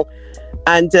you well.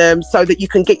 And so that you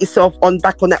can get yourself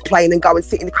back on that plane and go and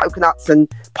sit in the coconuts and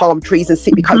palm trees and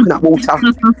sip your coconut water.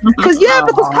 Because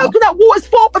coconut water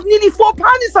is nearly £4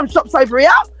 in some shops over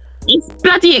here. It's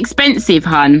bloody expensive,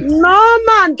 hun. No,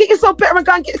 man. Get yourself better and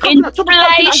go and get a coconut.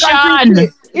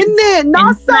 Inflation. In there.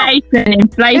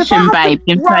 Inflation, babe.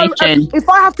 Inflation. If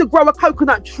I have to grow a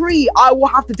coconut tree, I will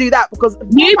have to do that because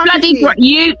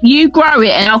you grow it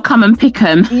and I'll come and pick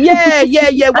them. Yeah.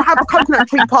 We'll have a coconut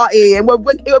tree party and we'll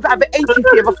have an entry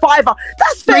fee of a £5.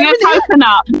 That's fair. Bring a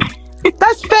coconut.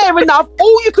 That's fair enough.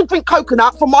 All you can drink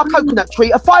coconut from our coconut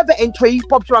tree. A £5 entry.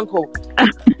 Bob's your uncle. Do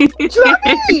you know what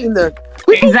I mean?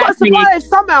 We've all got to survive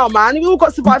somehow, man. We've all got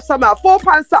to survive somehow.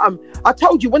 £4 something. I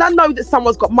told you, when I know that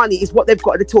someone's got money, is what they've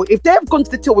got at the till. If they've gone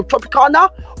to the till with Tropicana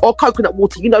or coconut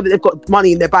water, you know that they've got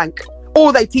money in their bank.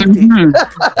 Or they tipped it.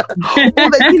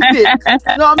 Or they tipped it.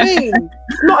 You know what I mean?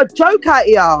 It's not a joke out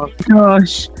here.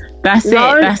 Gosh, that's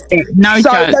it. No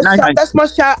joke. That's my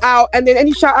shout out. And then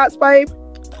any shout outs, babe?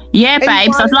 Yeah,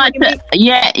 babes. I'd like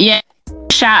to.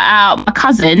 Shout out my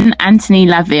cousin Anthony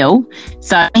Laville.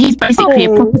 So he's basically a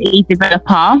property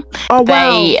developer. Oh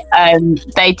wow!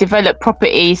 They develop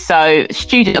properties, so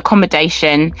student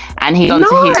accommodation, and he's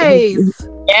onto his.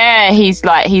 Yeah, he's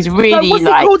really what's it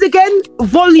called again?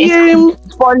 Volume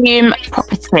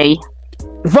property.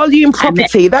 Volume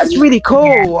property. That's really cool.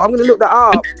 Yeah. I'm going to look that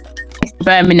up.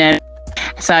 Birmingham.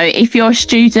 So if you're a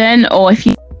student or if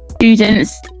you're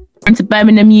students to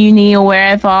Birmingham Uni or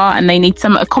wherever and they need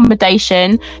some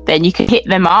accommodation, then you can hit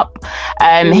them up.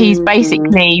 He's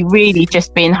basically really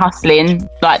just been hustling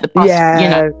like the past, you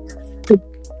know.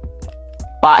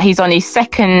 But he's on his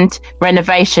second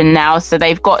renovation now, so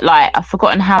they've got like, I've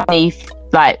forgotten how many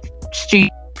like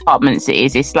student apartments it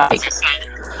is. It's like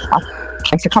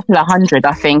it's a couple of hundred,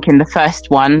 I think, in the first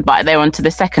one, but they're on to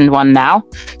the second one now.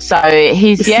 So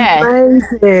he's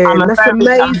amazing.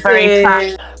 I'm very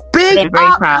proud. Big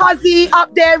up, Cuzzy,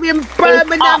 up there in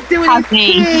Birmingham doing his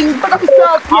thing. Big up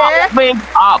yourself,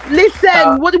 yeah?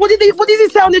 Listen, what did he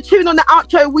say on the tune on the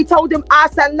outro? We told them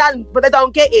ass and land, but they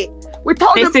don't get it. We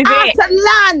told them ass and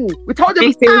land. We told them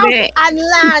ass and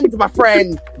land, my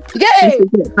friend. You get it?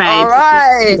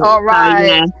 All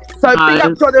right. So big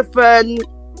up Jonathan.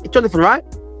 Jonathan, right?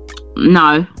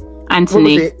 No,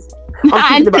 Anthony.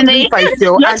 I'm thinking Anthony, about Blueface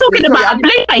still. you're talking about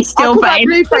Blueface still, babe.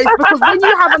 Blueface because when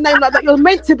you have a name like that, you're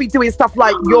meant to be doing stuff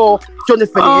like your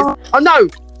Jonathan is. Oh no,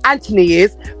 Anthony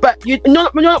is, but you're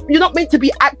not meant to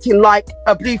be acting like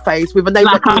a Blueface with a name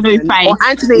like Jonathan or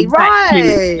Anthony,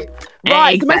 right?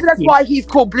 Right, so maybe that's why he's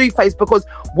called Blueface, because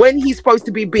when he's supposed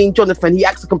to be being Jonathan, he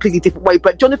acts a completely different way.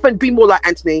 But Jonathan, be more like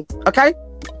Anthony, okay?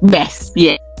 Yes.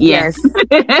 Be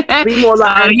more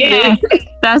like Anthony. Yeah,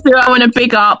 that's who I want to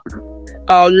big up.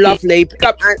 Oh, lovely.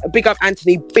 Big up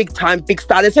Anthony, big time, big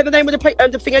style. Say the name of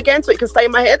the thing again so it can stay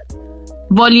in my head.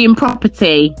 Volume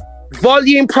Property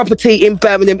in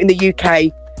Birmingham in the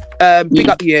UK. Big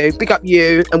up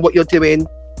you and what you're doing.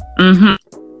 Mm-hmm.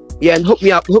 Yeah, and hook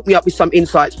me up with some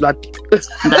insights, blood. That's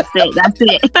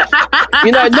it.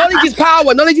 You know, knowledge is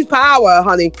power,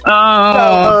 honey.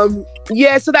 Oh.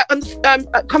 So that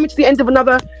coming to the end of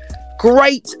another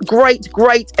great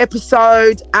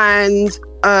episode, and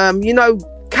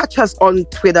catch us on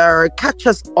Twitter, catch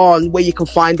us on where you can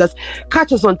find us,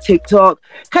 catch us on TikTok,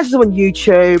 catch us on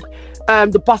YouTube.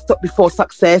 The bus stop before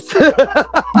success.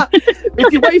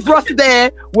 If you wait for us there,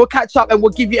 we'll catch up and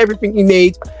we'll give you everything you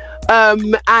need.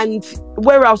 And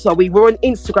where else are we? We're on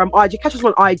Instagram, IG. Catch us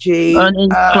on IG, on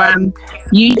Instagram,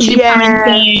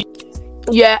 YouTube.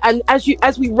 Yeah, and as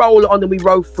we roll on and we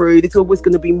roll through, there's always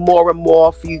going to be more and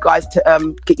more for you guys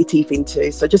to get your teeth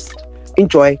into. So just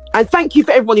enjoy, and thank you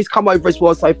for everyone who's come over as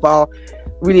well so far.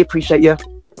 Really appreciate you.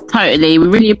 Totally, we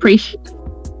really appreciate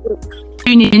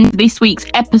tuning in to this week's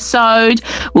episode.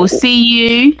 We'll see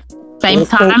you same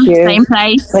time, same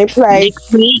place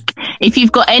next week. If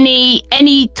you've got any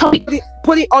topic,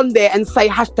 put it on there and say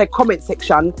 #comment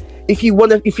section if you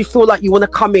feel like you want to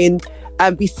come in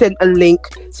and be sent a link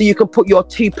so you can put your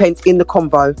 2 pence in the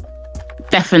convo.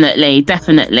 Definitely.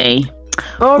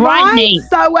 All right.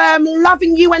 So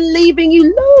loving you and leaving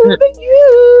you, loving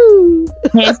you.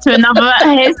 Here's to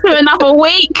another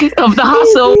week of the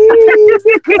hustle.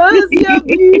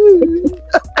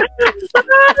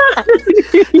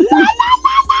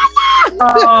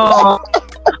 Oh.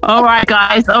 All right,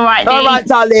 guys. All right,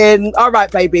 darling. All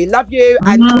right, baby. Love you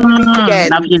and talk again.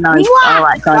 Love you, nice. All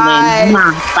right, darling.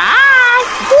 Bye.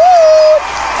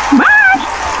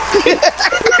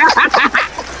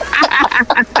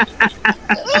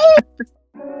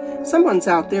 Someone's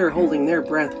out there holding their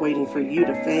breath waiting for you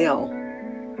to fail.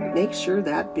 Make sure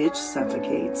that bitch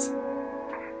suffocates.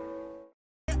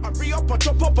 I free up, I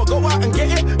chop up, I go out and get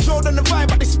it. Show them the vibe,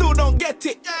 but they still don't get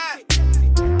it.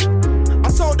 I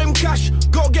sold them cash,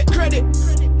 go get credit.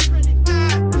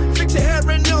 Fix your hair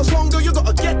and nails longer, you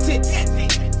gotta get it.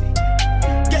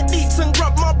 Get deets and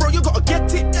grab my bro, you gotta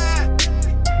get it.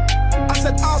 I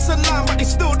said arse and line, but they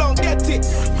still don't get it.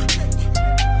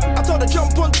 I told her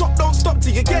jump on top, don't stop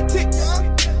till you get it.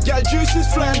 Yeah, juice is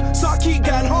flan, Saki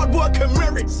gang, hard work and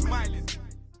merit. Smiling.